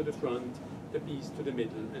A's to the front, the B's to the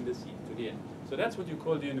middle, and the C to the end. So that's what you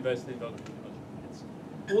call the universal development algebra. It's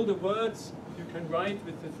all the words you can write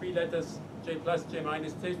with the 3 letters J plus, J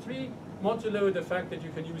minus, J3, modulo the fact that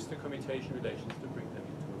you can use the commutation relations to bring them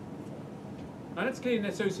into a form. Now that's clearly an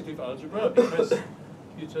associative algebra, because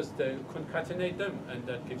you just concatenate them, and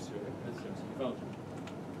that gives you an associative algebra.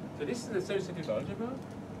 So this is an associative algebra,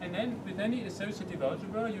 and then with any associative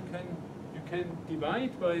algebra you can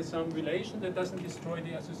divide by some relation that doesn't destroy the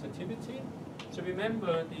associativity. So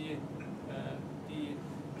remember the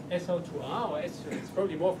SL2R, or SU, it's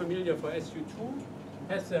probably more familiar for SU2,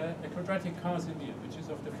 has a quadratic Casimir, which is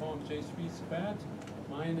of the form J3 squared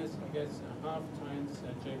minus, I guess, a half times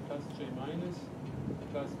J plus J minus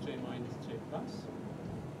plus J minus J plus.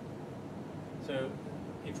 So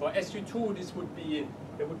if for SU2 this would be,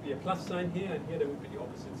 there would be a plus sign here, and here there would be the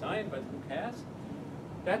opposite sign, but who cares?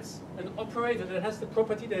 That's an operator that has the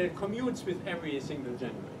property that it commutes with every single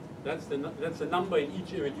generator. That's the number in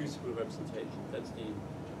each irreducible representation. That's the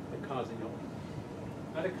Casimir operator.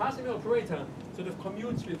 Now the Casimir operator sort of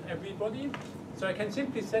commutes with everybody, so I can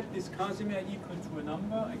simply set this Casimir equal to a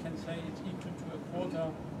number. I can say it's equal to a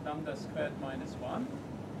quarter lambda squared minus 1.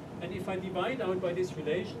 And if I divide out by this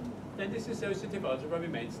relation, then this associative algebra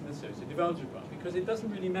remains an associative algebra, because it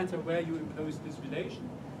doesn't really matter where you impose this relation,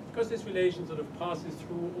 because this relation sort of passes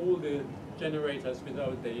through all the generators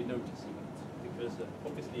without they noticing it. Because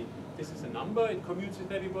obviously this is a number, it commutes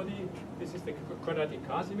with everybody. This is the quadratic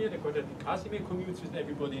Casimir. The quadratic Casimir commutes with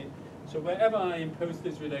everybody. So wherever I impose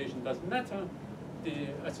this relation doesn't matter, the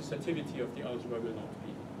associativity of the algebra will not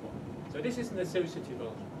be 1. So this is an associative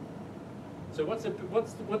algebra. So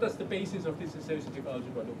what does the basis of this associative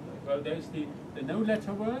algebra look like? Well, there's the no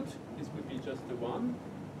letter word. This would be just the 1.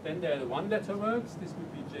 Then there are the 1 letter words. This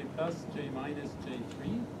would be J plus, J minus,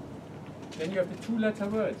 J3. Then you have the 2 letter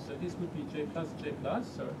words. So this would be J plus,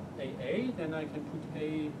 so AA. Then I can put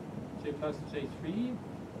A, J plus, J3,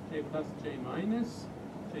 J plus, J minus,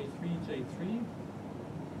 J3, J3,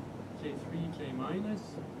 J3, J minus,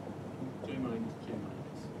 J minus, J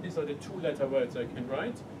minus. These are the 2 letter words I can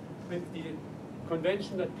write, with the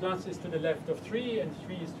convention that plus is to the left of 3 and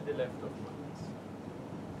 3 is to the left of minus.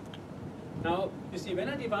 Now, you see, when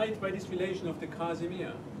I divide by this relation of the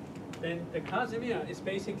Casimir, then the Casimir is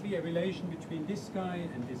basically a relation between this guy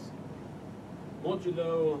and this guy,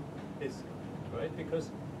 modulo this guy, right? Because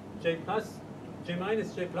J plus, J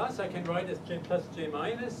minus, J plus, I can write as J plus, J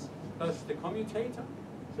minus, plus the commutator.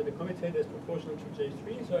 So the commutator is proportional to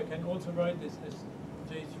J3, so I can also write this as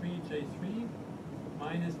J3, J3,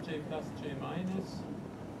 minus J plus, J minus,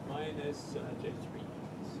 minus J3,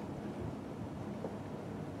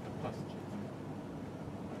 plus J3.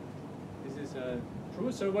 This is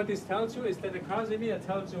true. So what this tells you is that the Casimir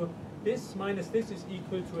tells you this minus this is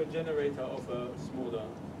equal to a generator of a smaller.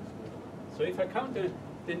 So if I count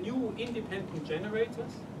the new independent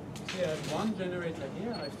generators, see I have 1 generator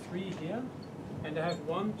here, I have 3 here, and I have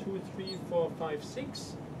 1, 2, 3, 4, 5,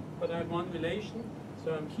 6, but I have 1 relation,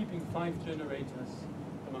 so I'm keeping 5 generators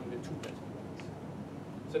among the 2 letter words.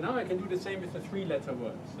 So now I can do the same with the 3 letter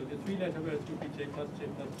words. So the 3 letter words would be J plus, J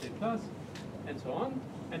plus, J plus, and so on.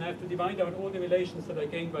 And I have to divide out all the relations that I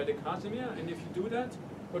gain by the Casimir, and if you do that,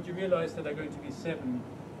 what you realize that there are going to be 7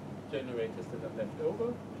 generators that are left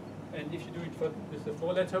over. And if you do it with the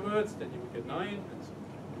 4 letter words, then you would get 9, and so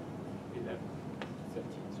 11, 13.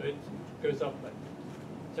 So it goes up like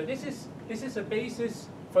that. So this is a basis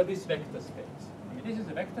for this vector space. I mean, this is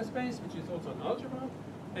a vector space, which is also an algebra,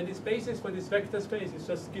 and this basis for this vector space is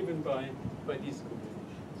just given by these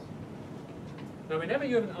combinations. Now, whenever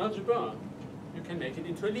you have an algebra, you can make it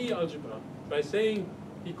into a Lie algebra by saying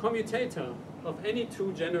the commutator of any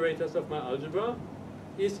 2 generators of my algebra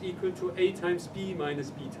is equal to A times B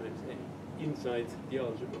minus B times A inside the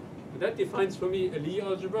algebra. And that defines for me a Lie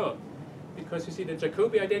algebra, because you see the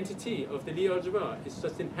Jacobi identity of the Lie algebra is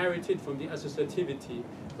just inherited from the associativity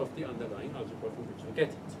of the underlying algebra from which I get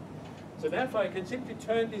it. So therefore I can simply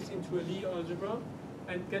turn this into a Lie algebra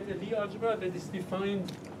and get a Lie algebra that is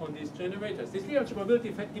defined on these generators. This Lie algebra will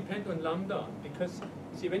depend on lambda, because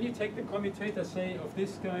see, when you take the commutator, say, of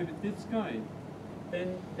this guy with this guy,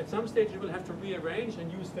 then at some stage you will have to rearrange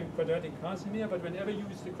and use the quadratic Casimir, but whenever you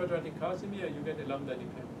use the quadratic Casimir, you get a lambda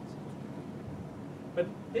dependence. But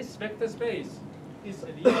this vector space is a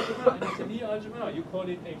Lie algebra, and it's a Lie algebra. You call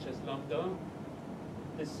it HS lambda.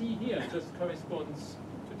 The C here just corresponds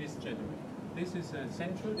to this generator. This is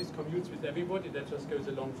central, this commutes with everybody, that just goes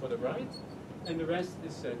along for the right, and the rest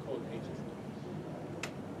is called HS lambda.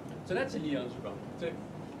 So that's a Lie algebra. So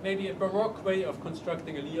maybe a Baroque way of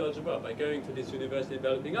constructing a Lie algebra by going to this universally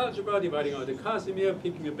enveloping algebra, dividing out the Casimir,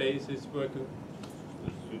 picking a basis, working.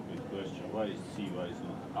 A stupid question. Why is C? Why is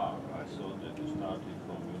not R? I thought that you started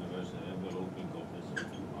from universal enveloping of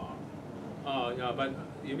SL2R. Oh, yeah, but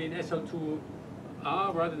you mean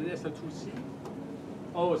SL2R rather than SL2C?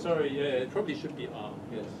 Oh, sorry, yeah, it probably should be R,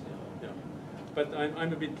 yes, yeah. But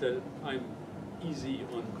I'm a bit, I'm easy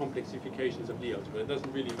on complexifications of Lie algebra. It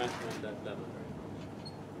doesn't really matter on that level very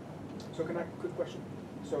much. So can I, quick question.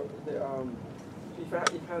 So the, if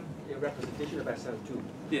I had a representation of SL2,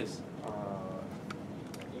 yes,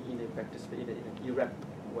 in a vector space, in an irrep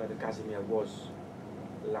where the Casimir was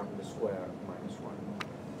lambda square minus 1,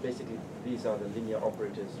 basically these are the linear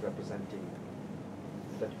operators representing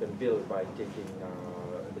that you can build by taking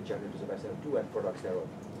the generators of SL2 and products thereof.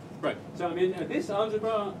 right. So I mean, this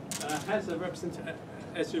algebra has a representation,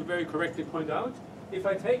 as you very correctly point out. If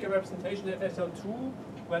I take a representation of SL2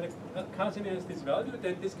 where the Casimir has this value,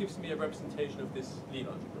 then this gives me a representation of this Lie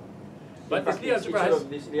algebra. But this Lie algebra has,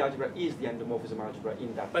 this Lie algebra is the endomorphism algebra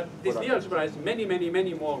in that. but this Lie algebra has many, many,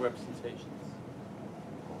 many more representations.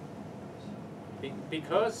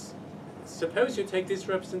 Because suppose you take this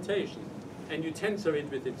representation and you tensor it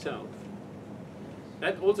with itself.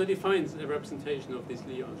 That also defines a representation of this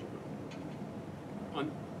Lie algebra.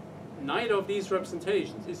 Neither of these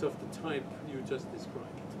representations is of the type you just described.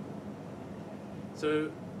 So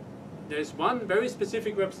there's one very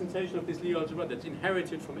specific representation of this Lie algebra that's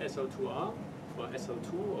inherited from SL2R, or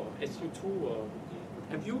SL2, or SU2, or what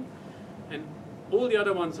have you, and all the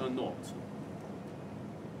other ones are not.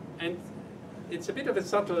 And it's a bit of a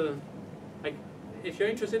subtle, like, if you're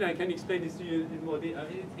interested, I can explain this to you in more detail.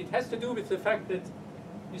 It has to do with the fact that,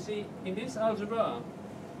 you see, in this algebra,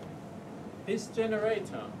 this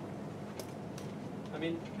generator, I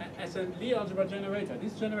mean, as a Lie algebra generator,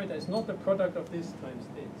 this generator is not the product of this times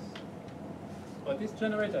this. Or this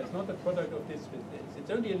generator is not the product of this with this. It's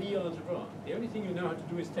only a Lie algebra. The only thing you know how to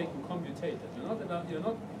do is take in commutators.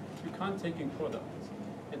 You can't take in products.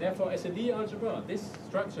 And therefore, as a Lie algebra, this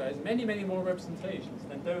structure has many, many more representations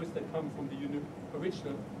than those that come from the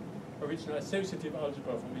original associative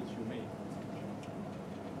algebra from which you made.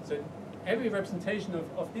 So every representation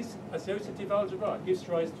of this associative algebra gives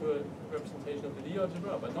rise to a representation of the Lie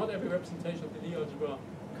algebra, but not every representation of the Lie algebra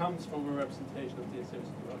comes from a representation of the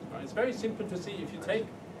associative algebra. It's very simple to see. If you take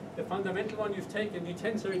the fundamental one you've taken, you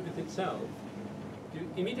tensor it with itself, you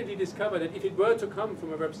immediately discover that if it were to come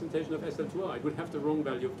from a representation of SL2R, it would have the wrong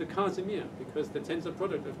value of the Casimir, because the tensor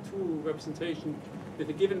product of two representations with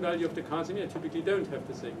a given value of the Casimir typically don't have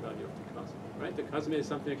the same value of the Casimir, right? The Casimir is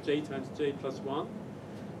something like j times j plus 1.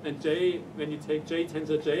 And j, when you take j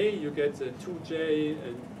tensor j, you get 2j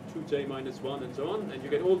and 2j minus 1 and so on, and you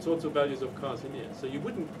get all sorts of values of Casimir. So you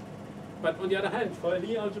wouldn't, but on the other hand, for a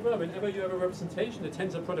Lie algebra, whenever you have a representation, the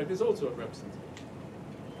tensor product is also a representation.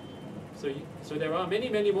 So there are many,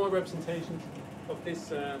 many more representations of this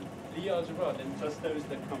Lie algebra than just those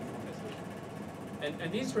that come from SL.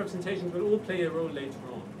 And these representations will all play a role later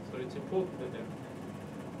on, so it's important that they're.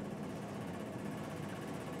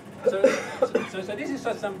 So this is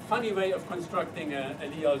just some funny way of constructing a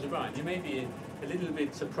Lie algebra. And you may be a little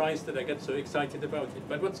bit surprised that I get so excited about it.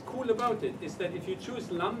 But what's cool about it is that if you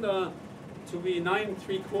choose lambda to be 9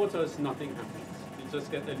 3/4, nothing happens. You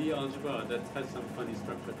just get a Lie algebra that has some funny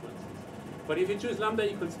structure, for instance. But if you choose lambda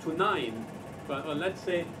equals to 9, or let's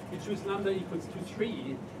say you choose lambda equals to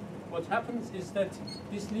 3, what happens is that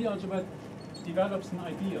this Lie algebra develops an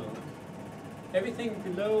ideal. Everything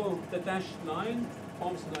below the dashed line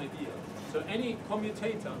forms an ideal. So any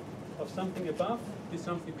commutator of something above with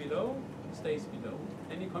something below stays below.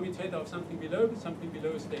 Any commutator of something below with something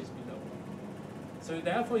below stays below. So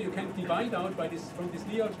therefore you can divide out by this, from this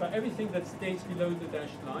Lie algebra everything that stays below the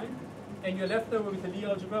dashed line, and you're left over with a Lie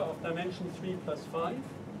algebra of dimension 3 plus 5.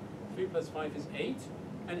 3 plus 5 is 8,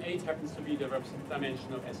 and 8 happens to be the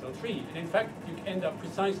dimension of SL3. And in fact, you end up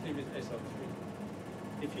precisely with SL3.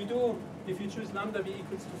 If you choose lambda v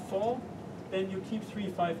equals to 4, then you keep 3,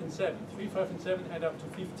 5, and 7. 3, 5, and 7 add up to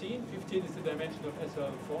 15. 15 is the dimension of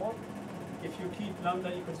SL4. If you keep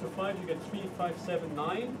lambda equals to 5, you get 3, 5, 7,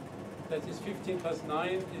 9. That is 15 plus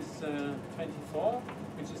 9 is 24,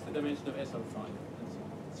 which is the dimension of SL5.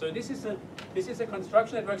 And so So this is a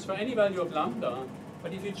construction that works for any value of lambda,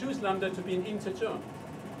 but if you choose lambda to be an integer,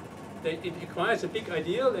 it requires a big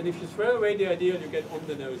ideal, and if you throw away the ideal, you get on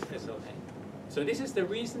the nose SLN. So this is the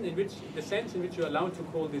reason in which, the sense in which you're allowed to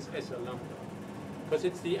call this SL lambda, because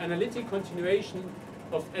it's the analytic continuation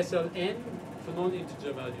of SLN for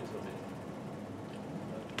non-integer values of it.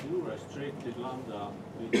 You restricted lambda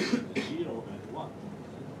between 0 and 1.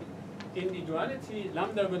 In the duality,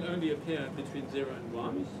 lambda will only appear between 0 and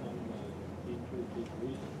 1. There is some intuitive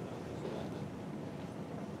reason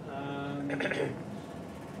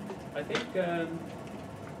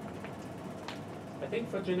I think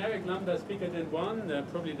for generic lambdas bigger than 1,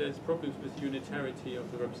 probably there's problems with unitarity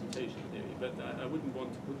of the representation theory, but I wouldn't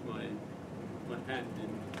want to put my hand in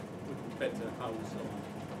wouldn't bet a house or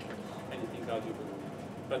anything valuable.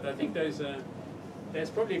 But I think there's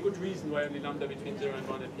probably a good reason why only lambda between 0 and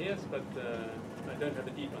 1 appears, but I don't have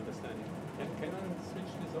a deep understanding. Can I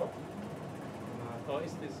switch this off? Or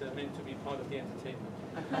is this meant to be part of the entertainment?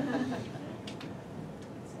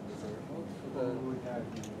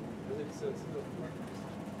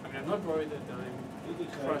 I mean, I'm not worried that I'm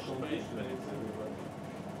crushed by it, but it's...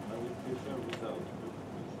 I would prefer without.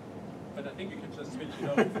 But I think you can just switch it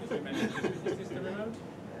off if you manage to. Is this the remote?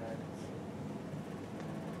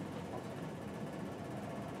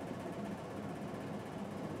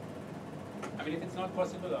 I mean, if it's not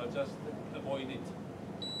possible, I'll just avoid it.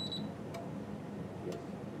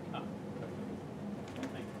 Ah,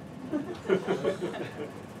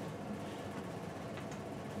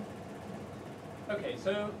 okay,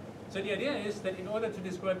 so the idea is that in order to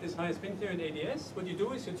describe this higher spin theory in AdS, what you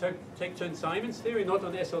do is you take Chern-Simon's theory not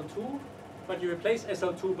on SL2, but you replace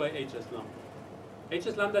SL2 by HS lambda.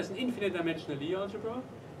 HS lambda is an infinite dimensional Lie algebra,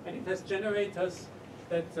 and it has generators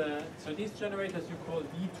that, so these generators you call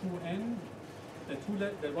V2n,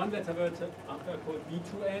 the one letter words are called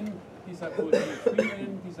V2n, these are called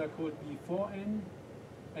V3n, these are called V4n,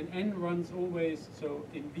 and n runs always, so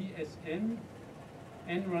in VSn,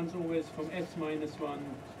 n runs always from s minus 1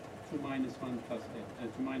 to minus 1 plus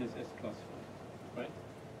to minus s plus 1, right?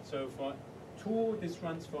 So for 2, this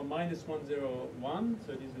runs from minus 1, 0, 1,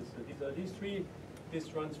 so these are these three.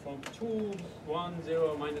 This runs from 2, 1,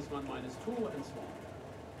 0, minus 1, minus 2, and so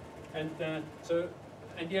on.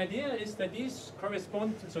 And the idea is that these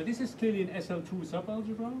correspond, so this is clearly an SL2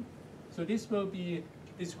 subalgebra, so this will be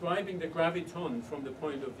describing the graviton from the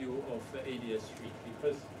point of view of the AdS3,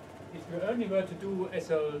 because if you only were to do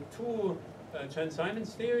SL2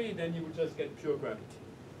 Chern-Simon's theory, then you would just get pure gravity.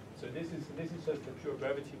 So this is just the pure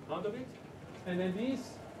gravity part of it. And then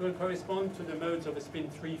these will correspond to the modes of a spin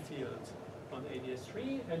 3 field on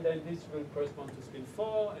AdS3, and then this will correspond to spin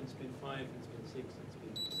 4, and spin 5, and spin 6, and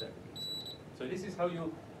spin 7. So this is how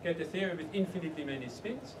you get a theory with infinitely many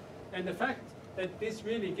spins. And the fact that this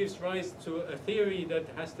really gives rise to a theory that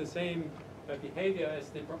has the same behavior as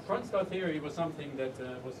the Bronstar theory was something that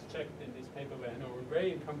was checked in this paper by Hanover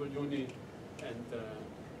Gray and Camboglioni and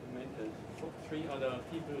 3 other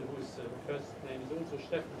people whose first name is also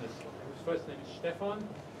Stefan.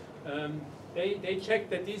 They checked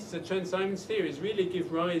that these Chern-Simon's theories really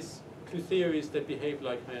give rise to theories that behave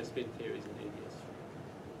like higher spin theories in AdS.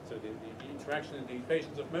 So the interaction and the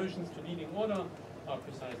equations of motions to leading order are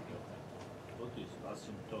precisely of that. What is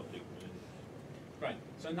asymptotic mean? Right.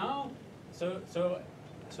 So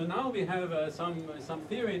now we have some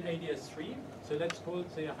theory in AdS3. So let's call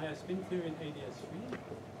it, say, a higher spin theory in AdS3.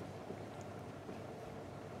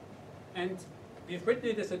 And we've written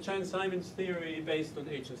it as a Chern-Simon's theory based on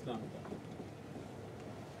HS lambda.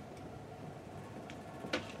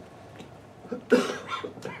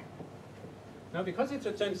 Now, because it's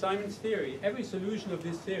a Chern-Simon's theory, every solution of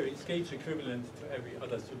this theory is gauge equivalent to every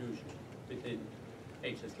other solution within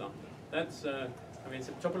HS lambda. That's, I mean, it's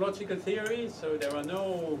a topological theory, so there are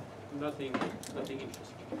nothing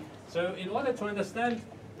interesting. So in order to understand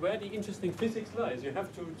where the interesting physics lies, you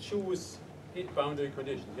have to choose boundary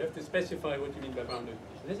conditions. You have to specify what you mean by boundary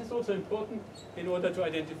conditions. This is also important in order to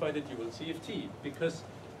identify the dual CFT, because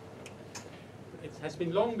it has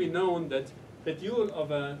long been known that the dual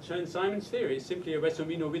of a Chern-Simon's theory is simply a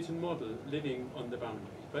Wessomino-Witten model living on the boundary.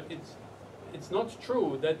 But it's not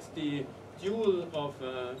true that the dual of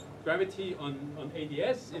gravity on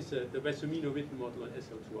AdS is the Wessomino-Witten model on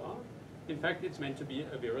SL2R. In fact, it's meant to be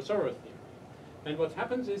a Virasoro theory. And what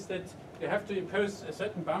happens is that you have to impose a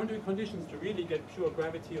certain boundary conditions to really get pure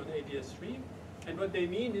gravity on AdS3. And what they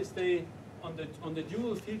mean is on the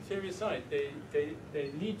dual field theory side, they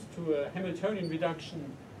lead to a Hamiltonian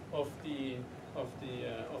reduction of the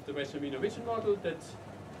Wessomino-Witten model that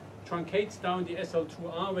truncates down the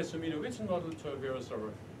SL2R Wessomino-Witten model to a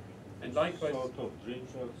Virasoro. And likewise, sort of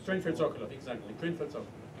Drinfeld-Sokolov, exactly. Drinfeld-Sokolov,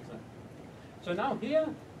 exactly. So now here,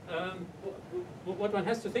 what one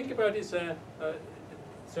has to think about is,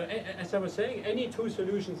 so as I was saying, any two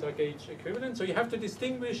solutions are gauge equivalent. So you have to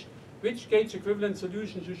distinguish which gauge equivalent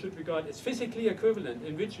solutions you should regard as physically equivalent,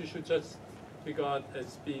 and which you should just regard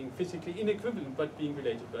as being physically inequivalent but being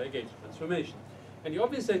related by a gauge transformation. And the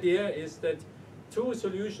obvious idea is that two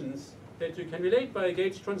solutions that you can relate by a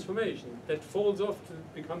gauge transformation that falls off to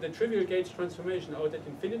become the trivial gauge transformation out at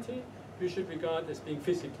infinity, you should regard as being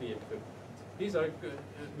physically equivalent. These are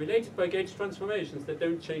related by gauge transformations that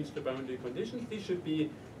don't change the boundary conditions. These should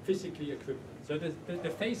be physically equivalent. So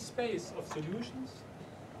the phase space of solutions,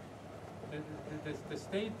 the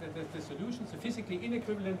state, the solutions, the physically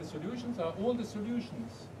inequivalent solutions are all the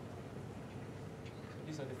solutions.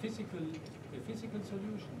 These are the physical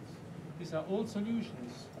solutions. These are all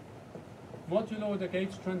solutions modulo the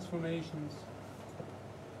gauge transformations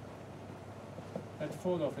that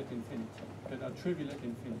fall off at infinity, that are trivial at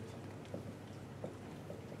infinity.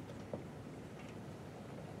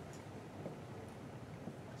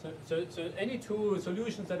 So any two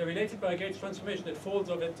solutions that are related by a gauge transformation that falls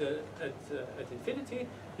off at infinity,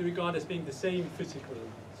 you regard as being the same physical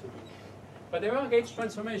solution. But there are gauge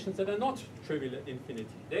transformations that are not trivial at infinity.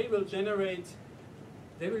 They will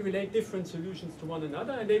relate different solutions to one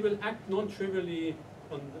another, and they will act non-trivially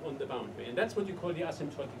on the boundary. And that's what you call the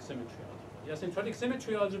asymptotic symmetry algebra. The asymptotic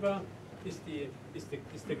symmetry algebra is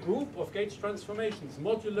the group of gauge transformations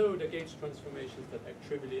modulo the gauge transformations that act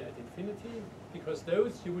trivially at infinity, because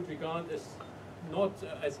those you would regard as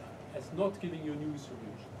not giving you new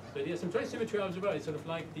solutions. So the asymptotic symmetry algebra is sort of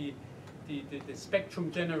like the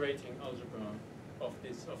spectrum generating algebra of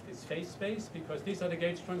this phase space, because these are the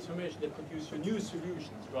gauge transformations that produce you new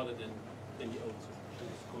solutions rather than the old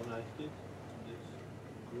solutions. Connected, this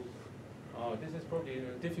group. Oh, this is probably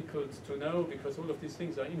difficult to know because all of these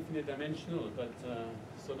things are infinite dimensional, but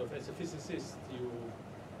sort of as a physicist you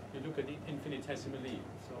look at it infinitesimally,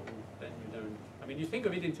 so then you don't, I mean you think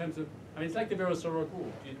of it in terms of, I mean it's like the Virasoro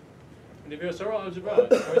group. The Virasoro algebra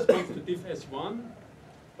corresponds to diff S1,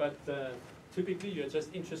 but typically you're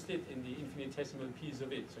just interested in the infinitesimal piece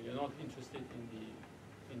of it, so you're not interested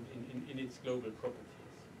in its global properties.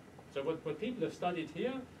 So what people have studied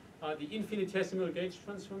here are the infinitesimal gauge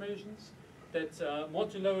transformations that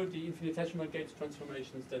modulo the infinitesimal gauge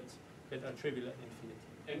transformations that are trivial at infinity.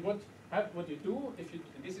 And what you do, and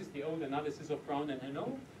this is the old analysis of Brown and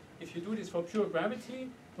Hainaut, if you do this for pure gravity,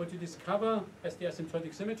 what you discover as the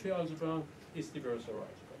asymptotic symmetry algebra is the Virasoro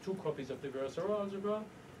algebra. Two copies of the Virasoro algebra.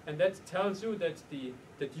 And that tells you that the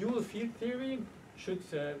dual field theory should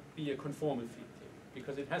be a conformal field theory,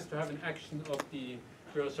 because it has to have an action of the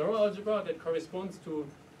Virasoro algebra that corresponds to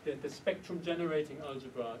the spectrum generating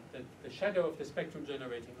algebra, the shadow of the spectrum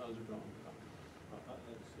generating algebra.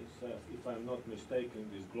 If I'm not mistaken,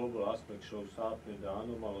 this global aspect shows up in the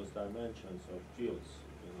anomalous dimensions of fields,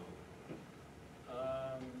 you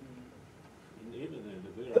know. Even in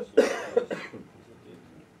the Virasoro.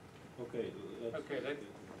 Okay.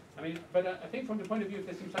 I mean, but I think from the point of view of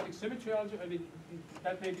the symptotic symmetry algebra, I mean,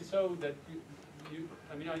 that may be so that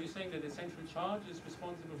I mean, are you saying that the central charge is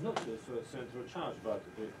responsible for? Not the central charge, but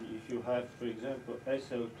if you have, for example,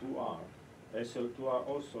 SL2R, SL2R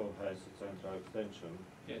also has a central extension.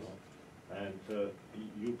 Yes. You know, and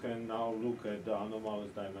you can now look at the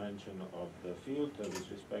anomalous dimension of the field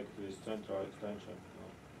with respect to its central extension. You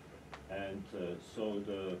know. And so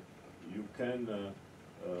you can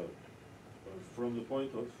from the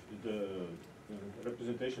point of the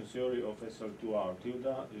representation theory of SL2R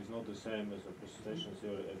tilde is not the same as the representation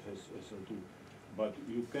theory of SL2, but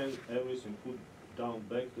you can everything put down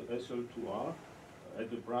back to SL2R at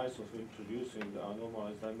the price of introducing the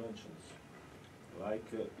anomalous dimensions, like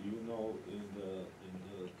you know in the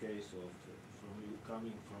case of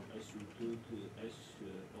coming from SU2 to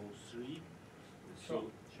SO3. Sure.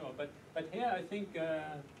 But here I think.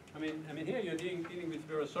 I mean, here you're dealing with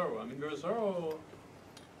Virasoro. I mean, Virasoro,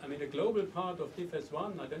 I mean, the global part of diff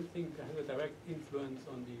S1, I don't think has a direct influence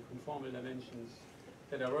on the conformal dimensions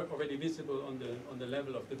that are already visible on the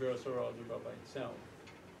level of the Virasoro algebra by itself.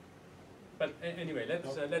 But anyway,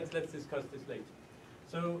 let's discuss this later.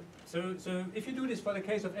 So if you do this for the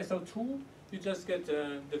case of SL2, you just get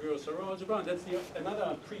the Virasoro algebra, and that's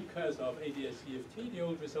another precursor of AdS3, the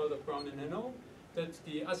old result of Brown and Hainaut. That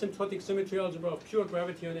the asymptotic symmetry algebra of pure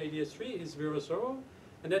gravity on AdS3 is Virasoro,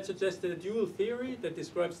 and that suggests that a dual theory that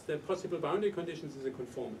describes the possible boundary conditions is a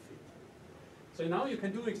conformal field. So now you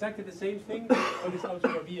can do exactly the same thing for this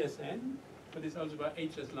algebra Vsn, for this algebra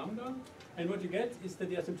Hs lambda, and what you get is that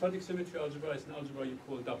the asymptotic symmetry algebra is an algebra you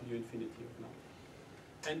call W infinity of lambda.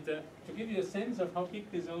 And to give you a sense of how big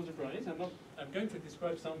this algebra is, I'm going to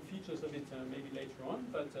describe some features of it maybe later on,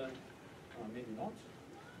 but maybe not.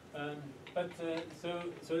 So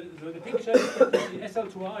the picture is that the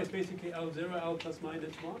SL2R is basically L0, L plus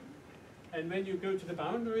minus 1. And when you go to the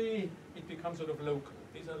boundary, it becomes sort of local.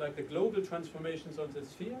 These are like the global transformations of the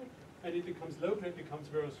sphere. And it becomes local, it becomes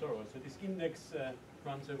very thorough. So this index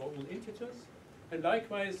runs over all integers. And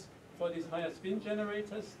likewise, for these higher spin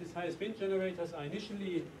generators are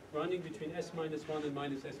initially running between s minus 1 and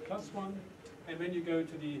minus s plus 1. And when you go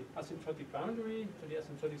to the asymptotic boundary, to the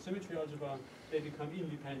asymptotic symmetry algebra, they become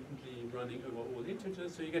independently running over all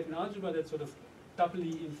integers. So you get an algebra that's sort of doubly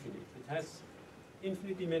infinite. It has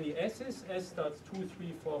infinitely many s's. S starts 2,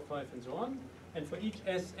 3, 4, 5, and so on. And for each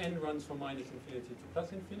s, n runs from minus infinity to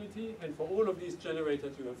plus infinity. And for all of these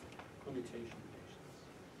generators, you have commutation relations.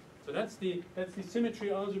 So that's the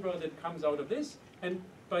symmetry algebra that comes out of this. And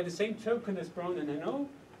by the same token as Brown and Hainaut,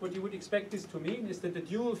 what you would expect this to mean is that the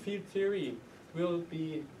dual field theory will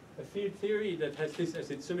be a field theory that has this as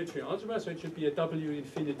its symmetry algebra, so it should be a W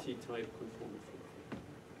infinity type conformal field theory.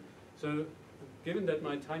 So given that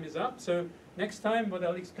my time is up, so next time what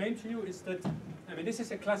I'll explain to you is that, I mean, this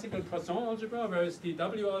is a classical Poisson algebra, whereas the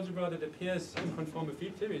W algebra that appears in conformal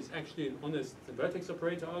field theory is actually an honest vertex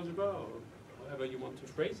operator algebra, or however you want to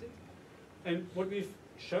phrase it. And what we've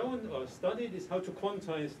shown or studied is how to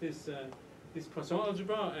quantize this Poisson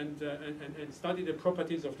algebra and study the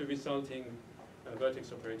properties of the resulting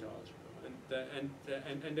vertex operator algebra.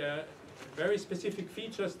 And there are very specific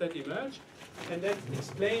features that emerge, and that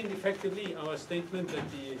explain effectively our statement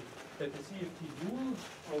that the CFT dual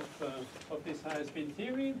of this higher spin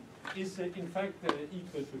theory is in fact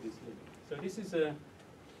equal to this limit. So this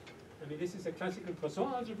is a classical Poisson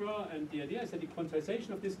algebra, and the idea is that the quantization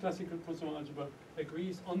of this classical Poisson algebra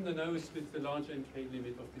agrees on the nose with the large nk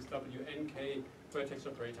limit of this WNK vertex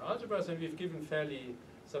operator algebras, and we've given fairly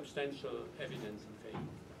substantial evidence in favor.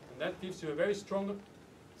 And that gives you a very strong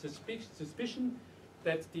suspicion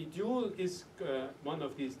that the dual is one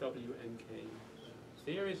of these WNK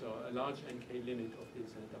theories, or a large nk limit of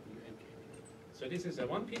this WNK limit. So this is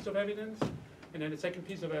one piece of evidence. And then the second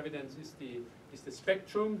piece of evidence is the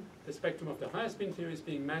spectrum. The spectrum of the higher spin theory is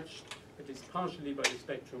being matched, at least partially, by the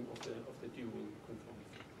spectrum of the dual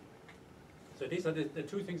conformity. So these are the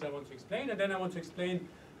two things I want to explain, and then I want to explain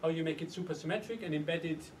how you make it supersymmetric and embed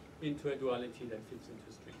it into a duality that fits into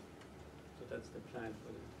a string. So that's the plan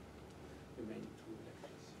for the remaining